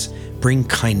 Please bring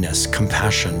kindness,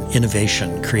 compassion,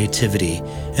 innovation, creativity,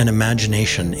 and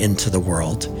imagination into the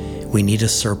world. We need a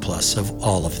surplus of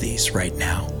all of these right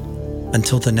now.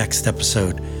 Until the next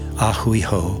episode, ahui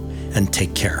ho, and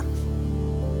take care.